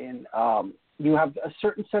have been, you have a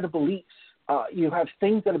certain set of beliefs. You have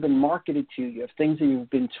things that have been marketed to you. You have things that you've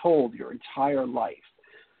been told your entire life.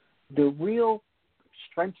 The real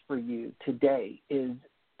strength for you today is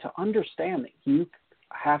to understand that you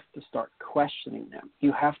have to start questioning them.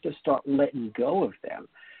 You have to start letting go of them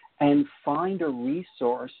and find a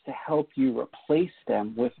resource to help you replace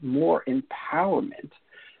them with more empowerment.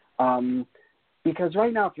 Because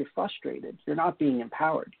right now, if you're frustrated, you're not being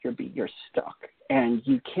empowered. You're stuck. And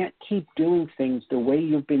you can't keep doing things the way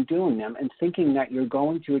you've been doing them and thinking that you're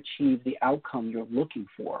going to achieve the outcome you're looking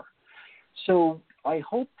for. So I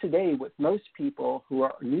hope today what most people who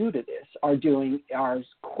are new to this are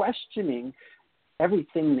questioning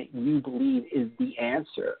everything that you believe is the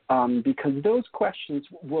answer, because those questions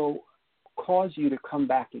will cause you to come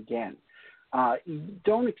back again.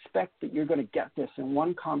 Don't expect that you're going to get this in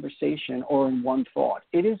one conversation or in one thought.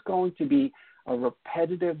 It is going to be a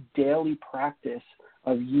repetitive daily practice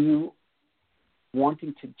of you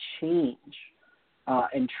wanting to change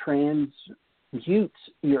and transmute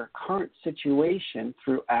your current situation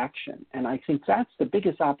through action. And I think that's the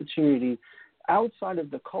biggest opportunity outside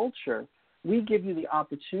of the culture. We give you the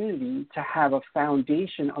opportunity to have a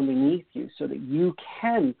foundation underneath you so that you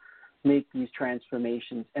can make these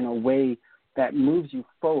transformations in a way that moves you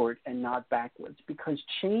forward and not backwards, because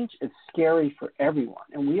change is scary for everyone.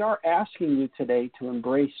 And we are asking you today to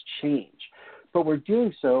embrace change, but we're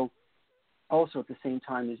doing so also at the same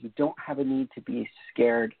time as you don't have a need to be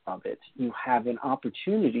scared of it. You have an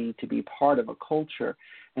opportunity to be part of a culture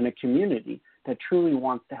and a community that truly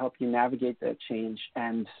wants to help you navigate that change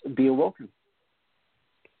and be awoken.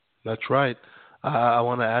 That's right. I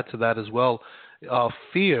want to add to that as well.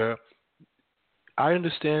 Fear, I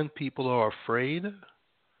understand people are afraid,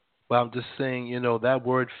 but I'm just saying, that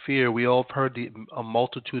word fear, we all have heard a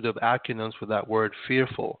multitude of acronyms for that word,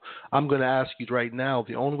 fearful. I'm going to ask you right now,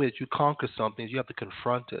 the only way that you conquer something is you have to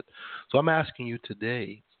confront it. So I'm asking you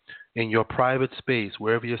today, in your private space,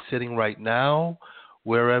 wherever you're sitting right now,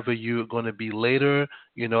 wherever you're going to be later,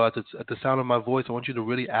 at the sound of my voice, I want you to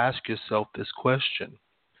really ask yourself this question.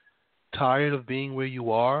 Tired of being where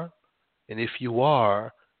you are? And if you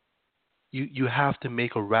are, you have to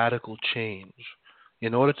make a radical change.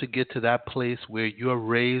 In order to get to that place where you're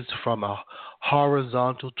raised from a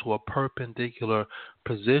horizontal to a perpendicular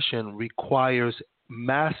position requires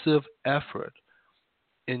massive effort.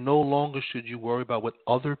 And no longer should you worry about what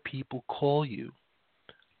other people call you.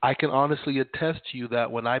 I can honestly attest to you that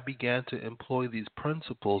when I began to employ these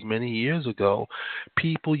principles many years ago,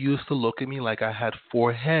 people used to look at me like I had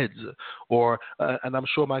four heads. And I'm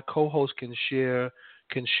sure my co-host can share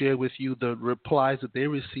with you the replies that they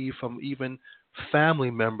receive from even family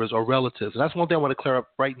members or relatives. And that's one thing I want to clear up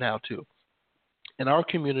right now, too. In our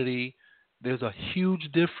community, there's a huge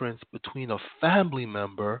difference between a family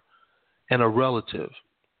member and a relative.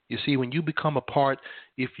 You see, when you become a part,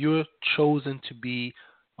 if you're chosen to be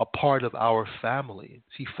a part of our family,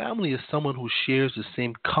 see, family is someone who shares the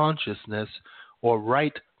same consciousness or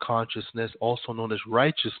right consciousness, also known as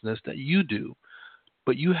righteousness, that you do.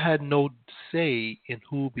 But you had no say in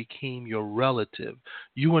who became your relative.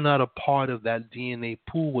 You were not a part of that DNA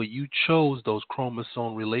pool where you chose those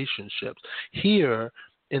chromosome relationships. Here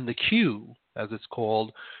in the Q, as it's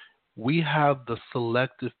called, we have the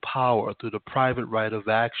selective power through the private right of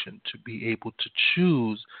action to be able to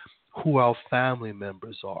choose who our family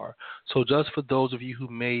members are. So just for those of you who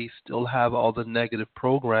may still have all the negative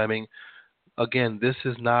programming, again, this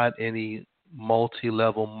is not any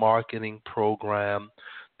multi-level marketing program.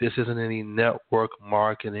 This isn't any network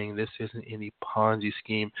marketing. This isn't any Ponzi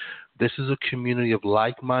scheme. This is a community of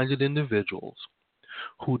like-minded individuals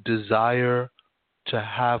who desire to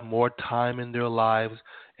have more time in their lives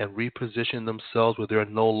and reposition themselves where they're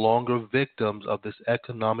no longer victims of this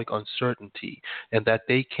economic uncertainty, and that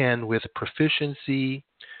they can, with proficiency,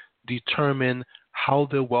 determine how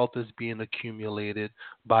their wealth is being accumulated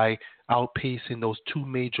by outpacing those two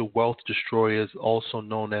major wealth destroyers, also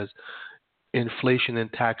known as inflation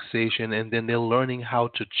and taxation, and then they're learning how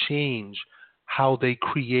to change how they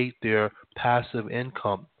create their passive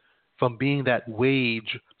income from being that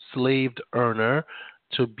wage slaved earner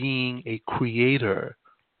to being a creator,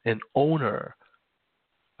 an owner,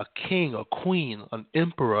 a king, a queen, an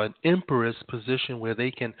emperor, an empress position where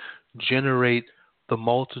they can generate the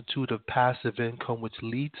multitude of passive income which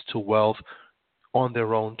leads to wealth on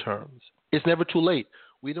their own terms. It's never too late.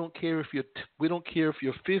 We don't care if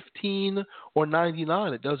you're 15 or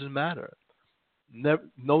 99. It doesn't matter.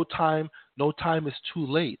 No time is too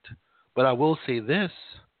late. But I will say this: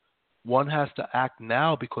 one has to act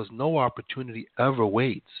now because no opportunity ever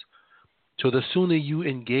waits. So the sooner you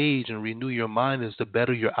engage and renew your mind, is the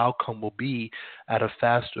better your outcome will be at a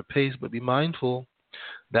faster pace. But be mindful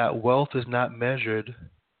that wealth is not measured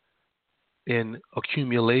in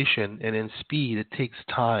accumulation and in speed. It takes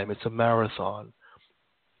time. It's a marathon.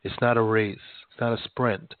 It's not a race. It's not a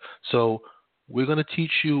sprint. So we're going to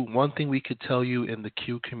teach you one thing we could tell you in the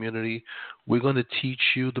Q community. We're going to teach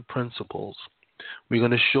you the principles. We're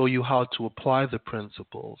going to show you how to apply the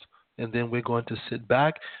principles. And then we're going to sit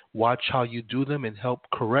back, watch how you do them, and help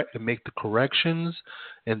correct and make the corrections,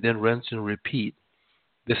 and then rinse and repeat.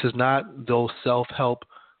 This is not those self-help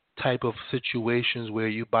type of situations where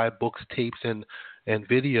you buy books, tapes, and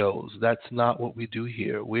videos. That's not what we do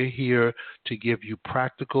here. We're here to give you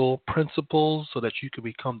practical principles so that you can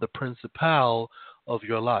become the principal of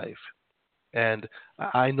your life. And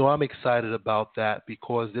I know I'm excited about that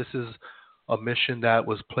because this is a mission that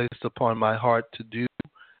was placed upon my heart to do.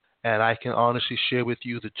 And I can honestly share with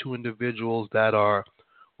you the two individuals that are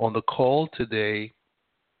on the call today.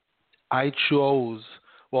 I chose,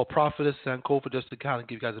 Prophetess Sankofa, just to kind of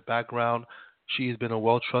give you guys a background, she has been a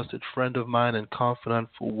well-trusted friend of mine and confidant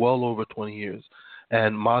for well over 20 years.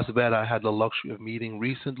 And Masvet, I had the luxury of meeting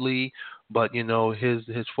recently, but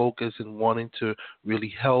his focus in wanting to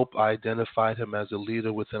really help, I identified him as a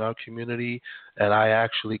leader within our community, and I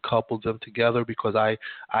actually coupled them together because I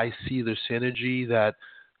see the synergy that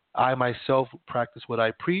I myself practice what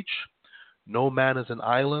I preach. No man is an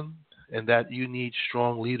island, and that you need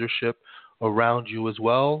strong leadership around you as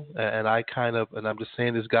well. And I'm just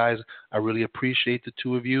saying this, guys, I really appreciate the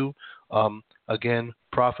two of you. Again,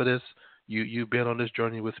 Prophetess, you've been on this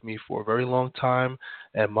journey with me for a very long time,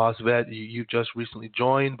 and Masvet, you just recently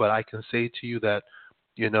joined, but I can say to you that,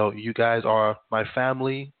 you guys are my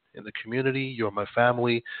family in the community. You're my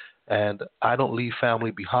family, and I don't leave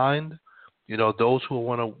family behind. Those who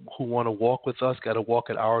want to walk with us got to walk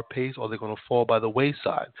at our pace, or they're going to fall by the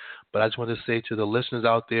wayside. But I just want to say to the listeners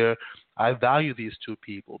out there, I value these two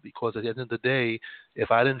people because at the end of the day,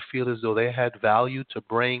 if I didn't feel as though they had value to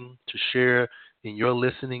bring, to share in your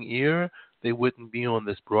listening ear, they wouldn't be on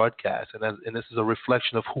this broadcast. And this is a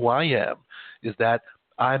reflection of who I am, is that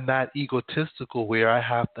I'm not egotistical where I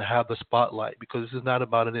have to have the spotlight, because this is not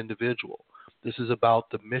about an individual. This is about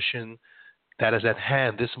the mission that is at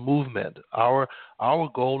hand, this movement. Our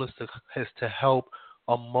goal is to help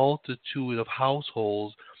a multitude of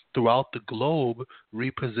households throughout the globe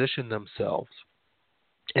reposition themselves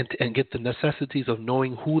and get the necessities of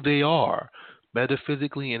knowing who they are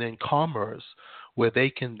metaphysically and in commerce, where they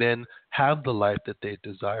can then have the life that they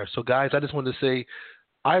desire. So, guys, I just want to say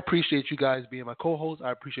I appreciate you guys being my co-hosts.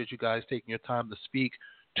 I appreciate you guys taking your time to speak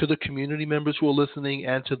to the community members who are listening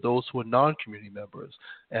and to those who are non-community members.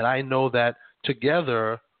 And I know that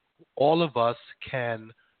together, all of us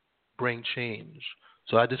can bring change.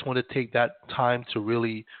 So I just want to take that time to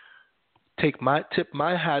really tip my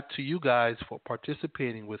hat to you guys for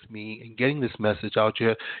participating with me and getting this message out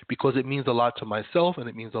here, because it means a lot to myself and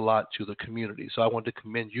it means a lot to the community. So I want to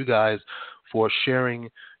commend you guys for sharing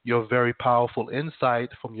your very powerful insight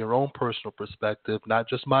from your own personal perspective, not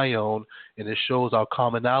just my own, and it shows our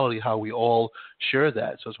commonality, how we all share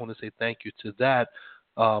that. So I just want to say thank you to that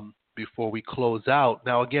before we close out.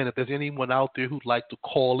 Now, again, if there's anyone out there who'd like to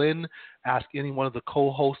call in, ask any one of the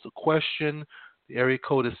co-hosts a question, the area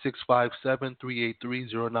code is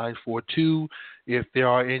 657-383-0942. If there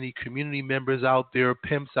are any community members out there,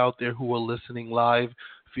 pimps out there who are listening live,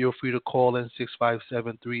 feel free to call in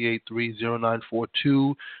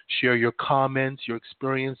 657-383-0942. Share your comments, your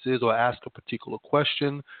experiences, or ask a particular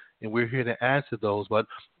question, and we're here to answer those. But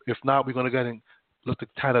if not, we're going to go ahead and look to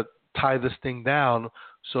kind of tie this thing down.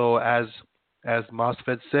 So as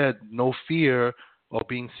Masfed said, no fear or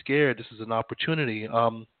being scared. This is an opportunity.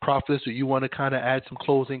 Prophetess, do you want to kind of add some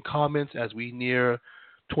closing comments as we near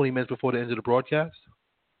 20 minutes before the end of the broadcast?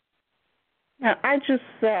 Yeah, I just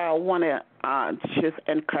want to just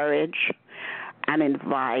encourage and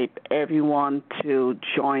invite everyone to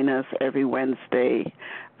join us every Wednesday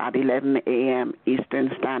at 11 a.m. Eastern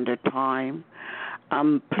Standard Time.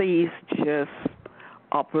 Please just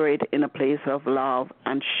operate in a place of love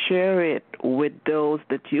and share it with those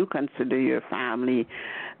that you consider your family,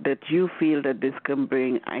 that you feel that this can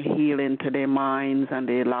bring a healing to their minds and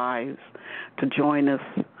their lives, to join us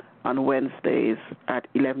on Wednesdays at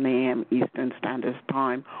 11 a.m. Eastern Standard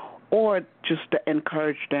Time, or just to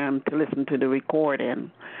encourage them to listen to the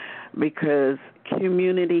recording, because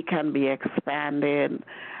community can be expanded.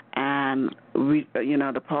 And the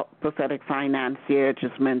prophetic financier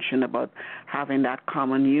just mentioned about having that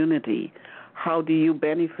common unity. How do you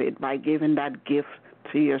benefit? By giving that gift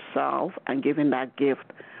to yourself, and giving that gift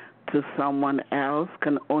to someone else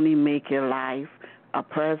can only make your life a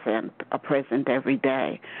present every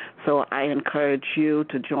day. So I encourage you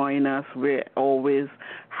to join us. We're always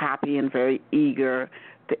happy and very eager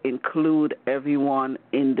to include everyone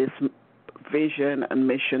in this vision and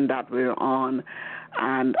mission that we're on.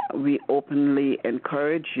 And we openly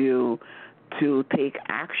encourage you to take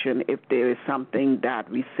action if there is something that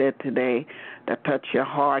we said today that touched your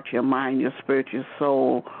heart, your mind, your spirit, your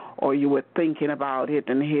soul, or you were thinking about it,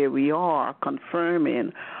 and here we are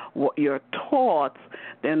confirming what your thoughts.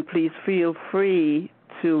 Then please feel free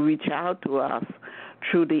to reach out to us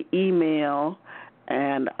through the email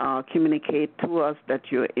and communicate to us that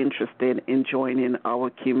you're interested in joining our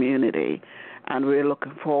community. And we're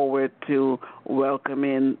looking forward to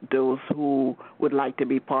welcoming those who would like to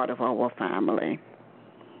be part of our family.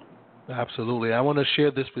 Absolutely. I want to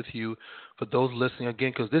share this with you for those listening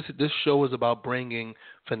again, because this show is about bringing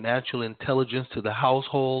financial intelligence to the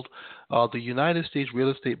household. The United States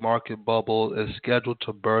real estate market bubble is scheduled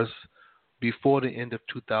to burst before the end of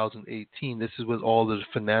 2018. This is what all the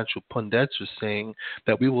financial pundits are saying,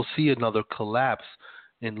 that we will see another collapse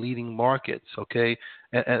in leading markets, okay?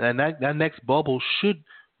 And that next bubble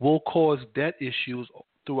will cause debt issues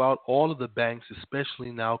throughout all of the banks,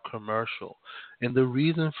 especially now commercial. And the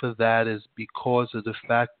reason for that is because of the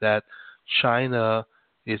fact that China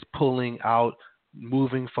is pulling out,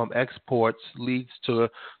 moving from exports leads to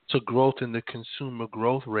growth in the consumer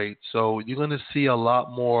growth rate. So you're going to see a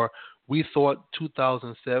lot more. We thought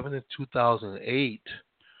 2007 and 2008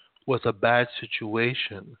 was a bad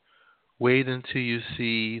situation. Wait until you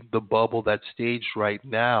see the bubble that's staged right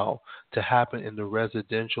now to happen in the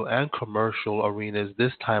residential and commercial arenas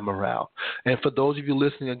this time around. And for those of you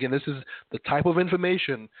listening, again, this is the type of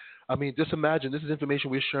information. I mean, just imagine this is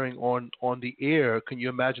information we're sharing on the air. Can you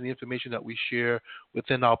imagine the information that we share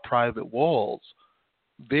within our private walls?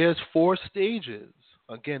 There's 4 stages.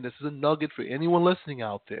 Again, this is a nugget for anyone listening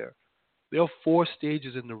out there. There are 4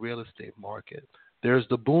 stages in the real estate market. There's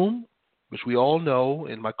the boom, which we all know,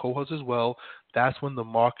 and my co-host as well. That's when the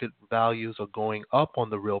market values are going up on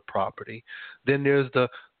the real property. Then there's the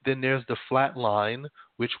flat line,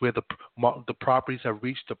 where the properties have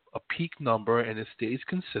reached a peak number and it stays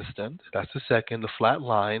consistent. That's the second, the flat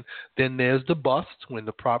line. Then there's the bust, when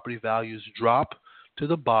the property values drop to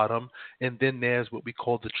the bottom. And then there's what we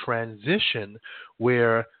call the transition,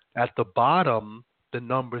 where at the bottom the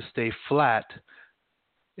numbers stay flat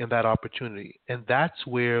in that opportunity. And that's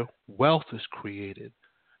where wealth is created.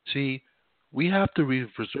 See, we have to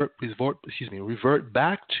revert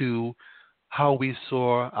back to how we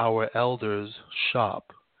saw our elders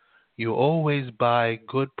shop. You always buy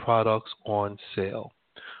good products on sale.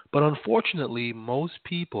 But unfortunately, most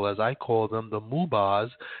people, as I call them, the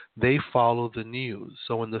mubas, they follow the news.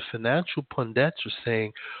 So when the financial pundits are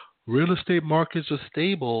saying real estate markets are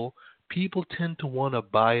stable, people tend to want to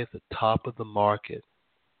buy at the top of the market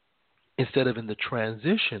instead of in the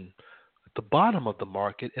transition at the bottom of the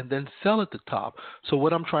market and then sell at the top. So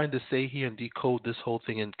what I'm trying to say here and decode this whole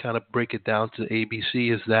thing and kind of break it down to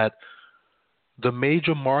ABC is that the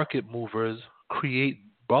major market movers create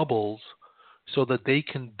bubbles so that they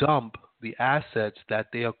can dump the assets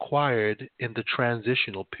that they acquired in the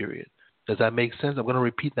transitional period. Does that make sense? I'm going to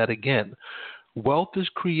repeat that again. Wealth is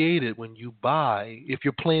created when you buy, if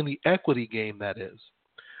you're playing the equity game, that is.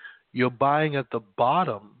 You're buying at the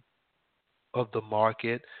bottom of the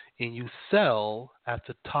market and you sell at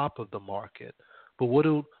the top of the market. But what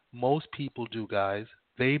do most people do, guys?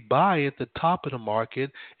 They buy at the top of the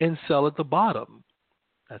market and sell at the bottom.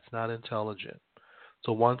 That's not intelligent.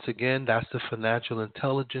 So once again, that's the financial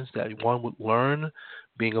intelligence that one would learn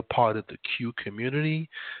being a part of the Q community,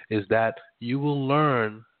 is that you will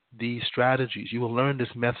learn these strategies. You will learn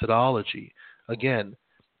this methodology. Again,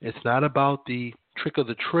 it's not about the trick of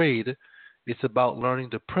the trade. It's about learning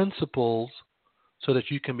the principles so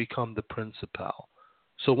that you can become the principal.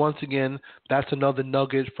 So once again, that's another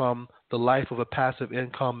nugget from the life of a passive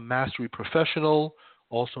income mastery professional,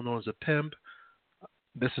 also known as a pimp.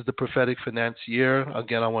 This is the Prophetic Financier.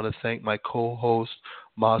 Again, I want to thank my co-host,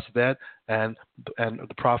 Masvet, and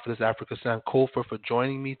the Prophetess Africa Sankofa for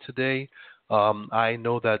joining me today. I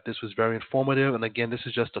know that this was very informative. And again, this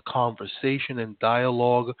is just a conversation and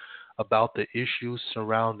dialogue about the issues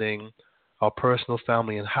surrounding our personal,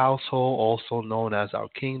 family, and household, also known as our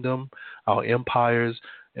kingdom, our empires.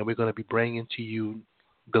 And we're going to be bringing to you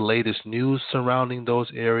the latest news surrounding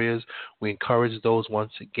those areas. We encourage those,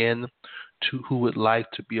 once again, who would like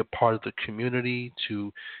to be a part of the community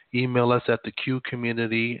to email us at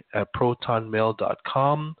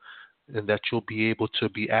theqcommunity@protonmail.com, and that you'll be able to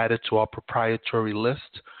be added to our proprietary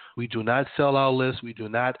list. We do not sell our list. We do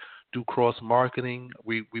not do cross-marketing.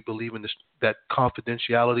 We believe in this, that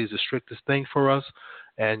confidentiality is the strictest thing for us,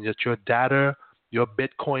 and that your data, your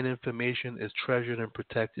Bitcoin information is treasured and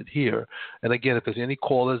protected here. And again, if there's any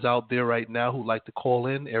callers out there right now who'd like to call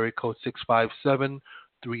in, area code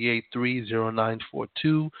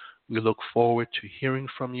 657-383-0942. We look forward to hearing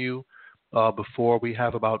from you before we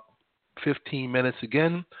have about 15 minutes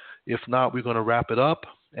again. If not, we're going to wrap it up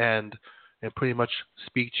and pretty much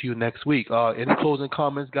speak to you next week. Any closing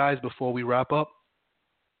comments, guys, before we wrap up?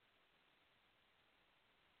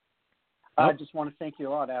 I just want to thank you a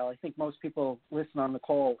lot, Al. I think most people listen on the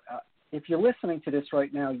call. If you're listening to this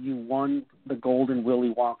right now, you won the golden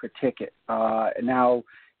Willy Wonka ticket. Now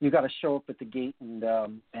you got to show up at the gate and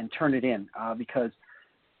turn it in because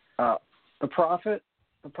the prophetess,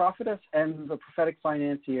 and the prophetic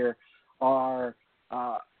financier are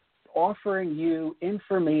offering you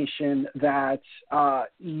information that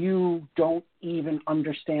you don't even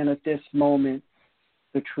understand at this moment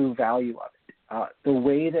the true value of it. The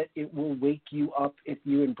way that it will wake you up if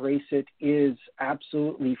you embrace it is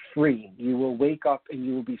absolutely free. You will wake up and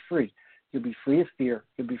you will be free. You'll be free of fear.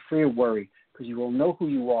 You'll be free of worry, because you will know who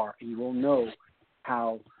you are, and you will know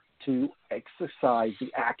how to exercise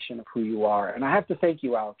the action of who you are. And I have to thank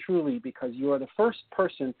you, Al, truly, because you are the first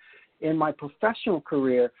person in my professional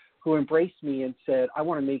career who embraced me and said, I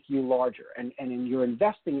want to make you larger, and you're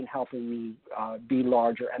investing in helping me be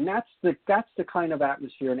larger. And that's the kind of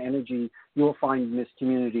atmosphere and energy you'll find in this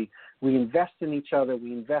community. We invest in each other,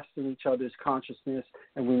 we invest in each other's consciousness,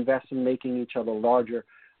 and we invest in making each other larger.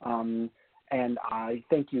 And I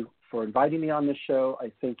thank you for inviting me on this show.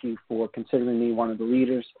 I thank you for considering me one of the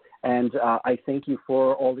leaders, and I thank you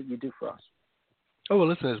for all that you do for us. Oh, well,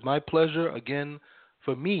 listen, it's my pleasure. Again,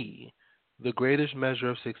 for me, the greatest measure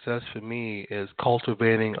of success for me is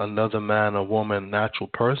cultivating another man or woman, natural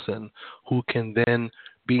person, who can then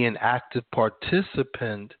be an active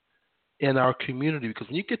participant in our community. Because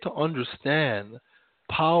when you get to understand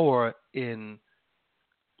power in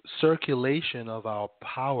circulation of our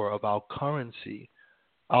power, of our currency,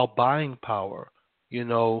 our buying power,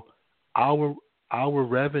 our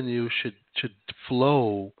revenue should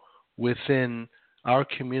flow within our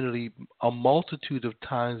community a multitude of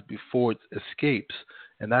times before it escapes,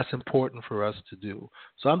 and that's important for us to do.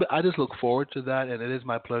 So I just look forward to that, and it is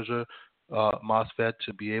my pleasure, MOSFET,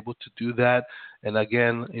 to be able to do that. And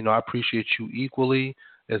again, I appreciate you equally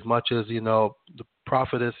as much as, the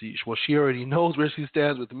prophetess. Well, she already knows where she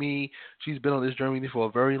stands with me. She's been on this journey for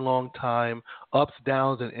a very long time, ups,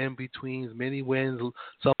 downs, and in-betweens, many wins,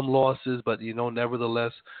 some losses, but,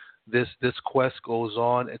 nevertheless, this quest goes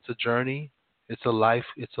on. It's a journey. It's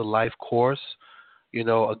a life course.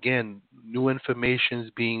 Again, new information is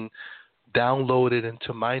being downloaded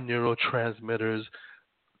into my neurotransmitters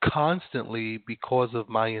constantly because of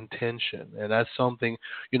my intention. And that's something,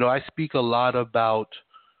 I speak a lot about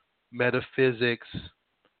metaphysics,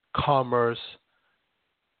 commerce.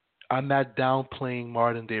 I'm not downplaying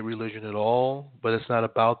modern day religion at all, but it's not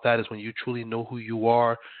about that. It's when you truly know who you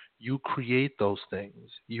are, you create those things.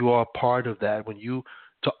 You are a part of that.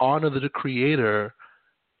 To honor the Creator,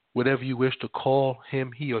 whatever you wish to call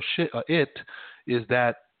him, he, or it, is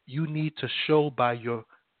that you need to show by your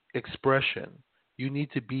expression. You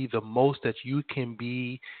need to be the most that you can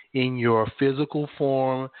be in your physical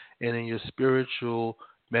form and in your spiritual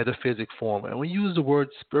metaphysic form. And we use the word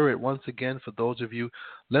spirit, once again, for those of you,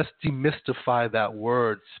 let's demystify that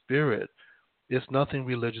word, spirit. There's nothing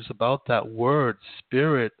religious about that word.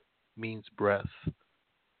 Spirit means breath.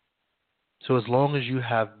 So as long as you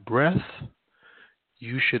have breath,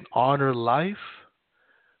 you should honor life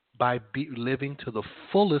by living to the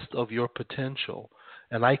fullest of your potential.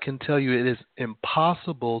 And I can tell you it is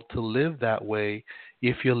impossible to live that way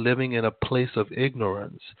if you're living in a place of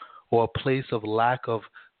ignorance or a place of lack of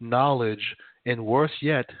knowledge, and worse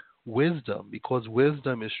yet, wisdom, because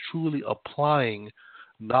wisdom is truly applying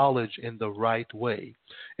knowledge in the right way.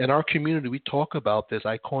 In our community, we talk about this.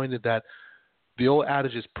 I coined it that the old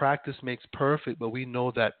adage is practice makes perfect, but we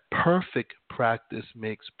know that perfect practice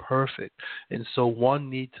makes perfect. And so one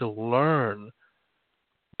needs to learn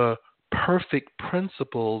the perfect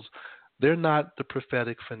principles. They're not the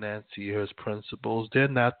prophetic financier's principles. They're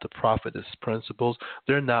not the prophetess principles.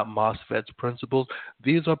 They're not MOSFET's principles.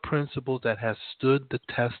 These are principles that have stood the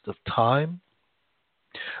test of time,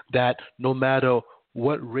 that no matter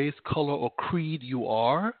what race, color, or creed you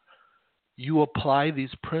are, you apply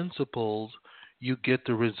these principles, you get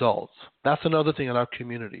the results. That's another thing in our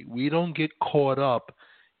community. We don't get caught up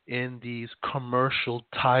in these commercial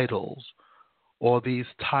titles or these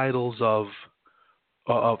titles of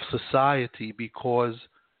society, because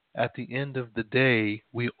at the end of the day,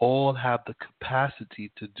 we all have the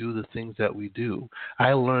capacity to do the things that we do.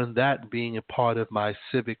 I learned that being a part of my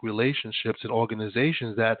civic relationships and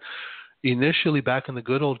organizations, that initially, back in the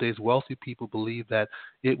good old days, wealthy people believed that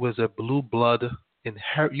it was a blue blood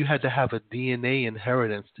you had to have a DNA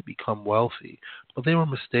inheritance to become wealthy. But they were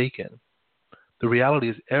mistaken. The reality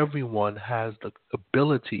is everyone has the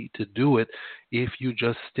ability to do it if you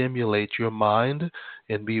just stimulate your mind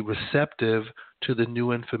and be receptive to the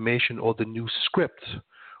new information or the new script,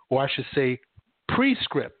 or I should say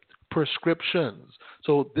prescriptions.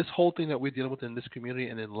 So this whole thing that we're dealing with in this community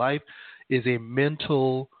and in life is a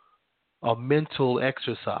mental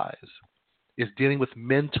exercise. It's dealing with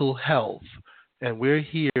mental health. And we're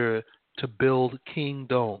here to build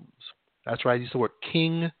kingdoms. That's right. I use the word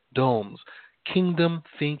kingdoms. Kingdom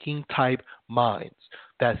thinking type minds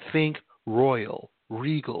that think royal,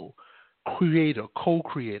 regal, creator,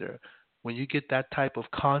 co-creator. When you get that type of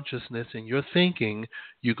consciousness in your thinking,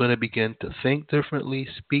 you're going to begin to think differently,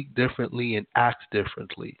 speak differently, and act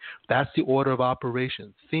differently. That's the order of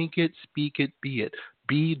operations. Think it, speak it, be it.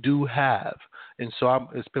 Be, do, have. And so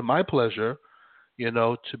it's been my pleasure,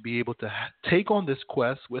 to be able to take on this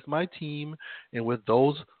quest with my team and with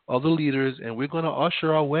those other leaders, and we're going to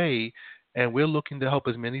usher our way, and we're looking to help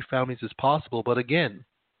as many families as possible. But again,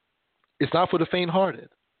 it's not for the faint-hearted.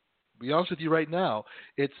 To be honest with you right now,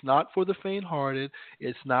 it's not for the faint-hearted.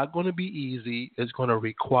 It's not going to be easy. It's going to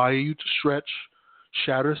require you to stretch,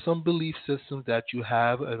 shatter some belief systems that you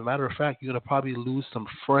have. As a matter of fact, you're going to probably lose some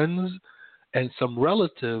friends and some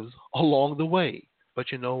relatives along the way.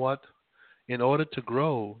 But you know what? In order to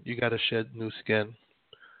grow, you got to shed new skin.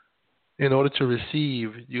 In order to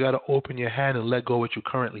receive, you got to open your hand and let go of what you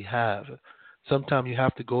currently have. Sometimes you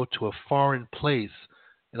have to go to a foreign place,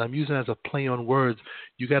 and I'm using it as a play on words.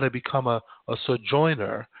 You got to become a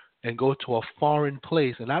sojourner and go to a foreign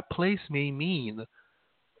place, and that place may mean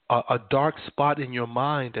a dark spot in your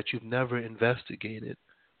mind that you've never investigated.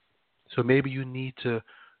 So maybe you need to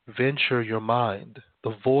venture your mind,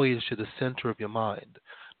 the voyage to the center of your mind.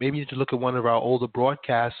 Maybe you need to look at one of our older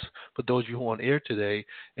broadcasts, for those of you who are on air today,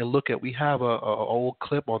 and look at, we have a old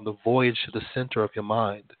clip on the voyage to the center of your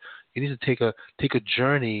mind. You need to take a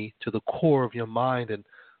journey to the core of your mind and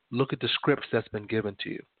look at the scripts that's been given to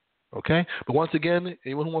you. Okay? But once again,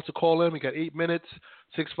 anyone who wants to call in, we got 8 minutes,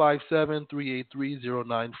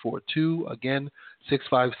 657-383-0942. Again,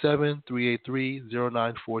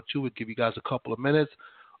 657-383-0942. We'll give you guys a couple of minutes.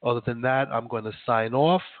 Other than that, I'm going to sign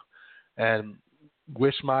off and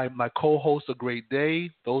wish my co-hosts a great day.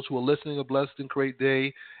 Those who are listening, a blessed and great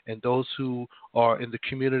day. And those who are in the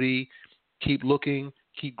community, keep looking,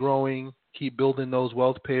 keep growing, keep building those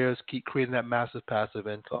wealth pairs, keep creating that massive passive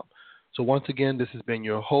income. So once again, this has been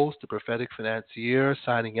your host, the Prophetic Financier,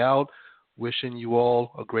 signing out, wishing you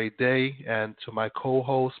all a great day. And to my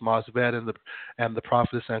co-hosts, Masved and the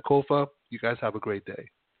Prophetess Sankofa, you guys have a great day.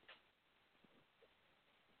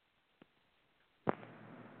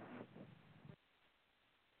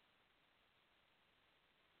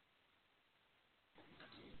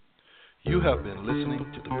 You have been listening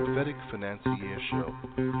to the Prophetic Financier Show.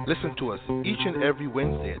 Listen to us each and every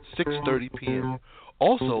Wednesday at 6:30 p.m.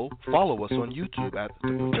 Also, follow us on YouTube at the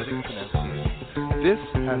Prophetic Financier. This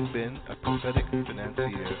has been a Prophetic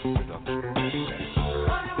Financier production.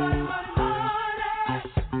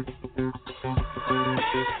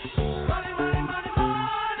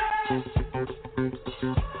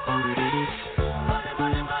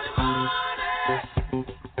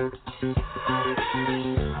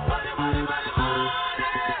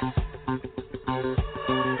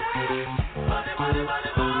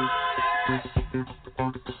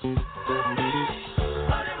 Thanks.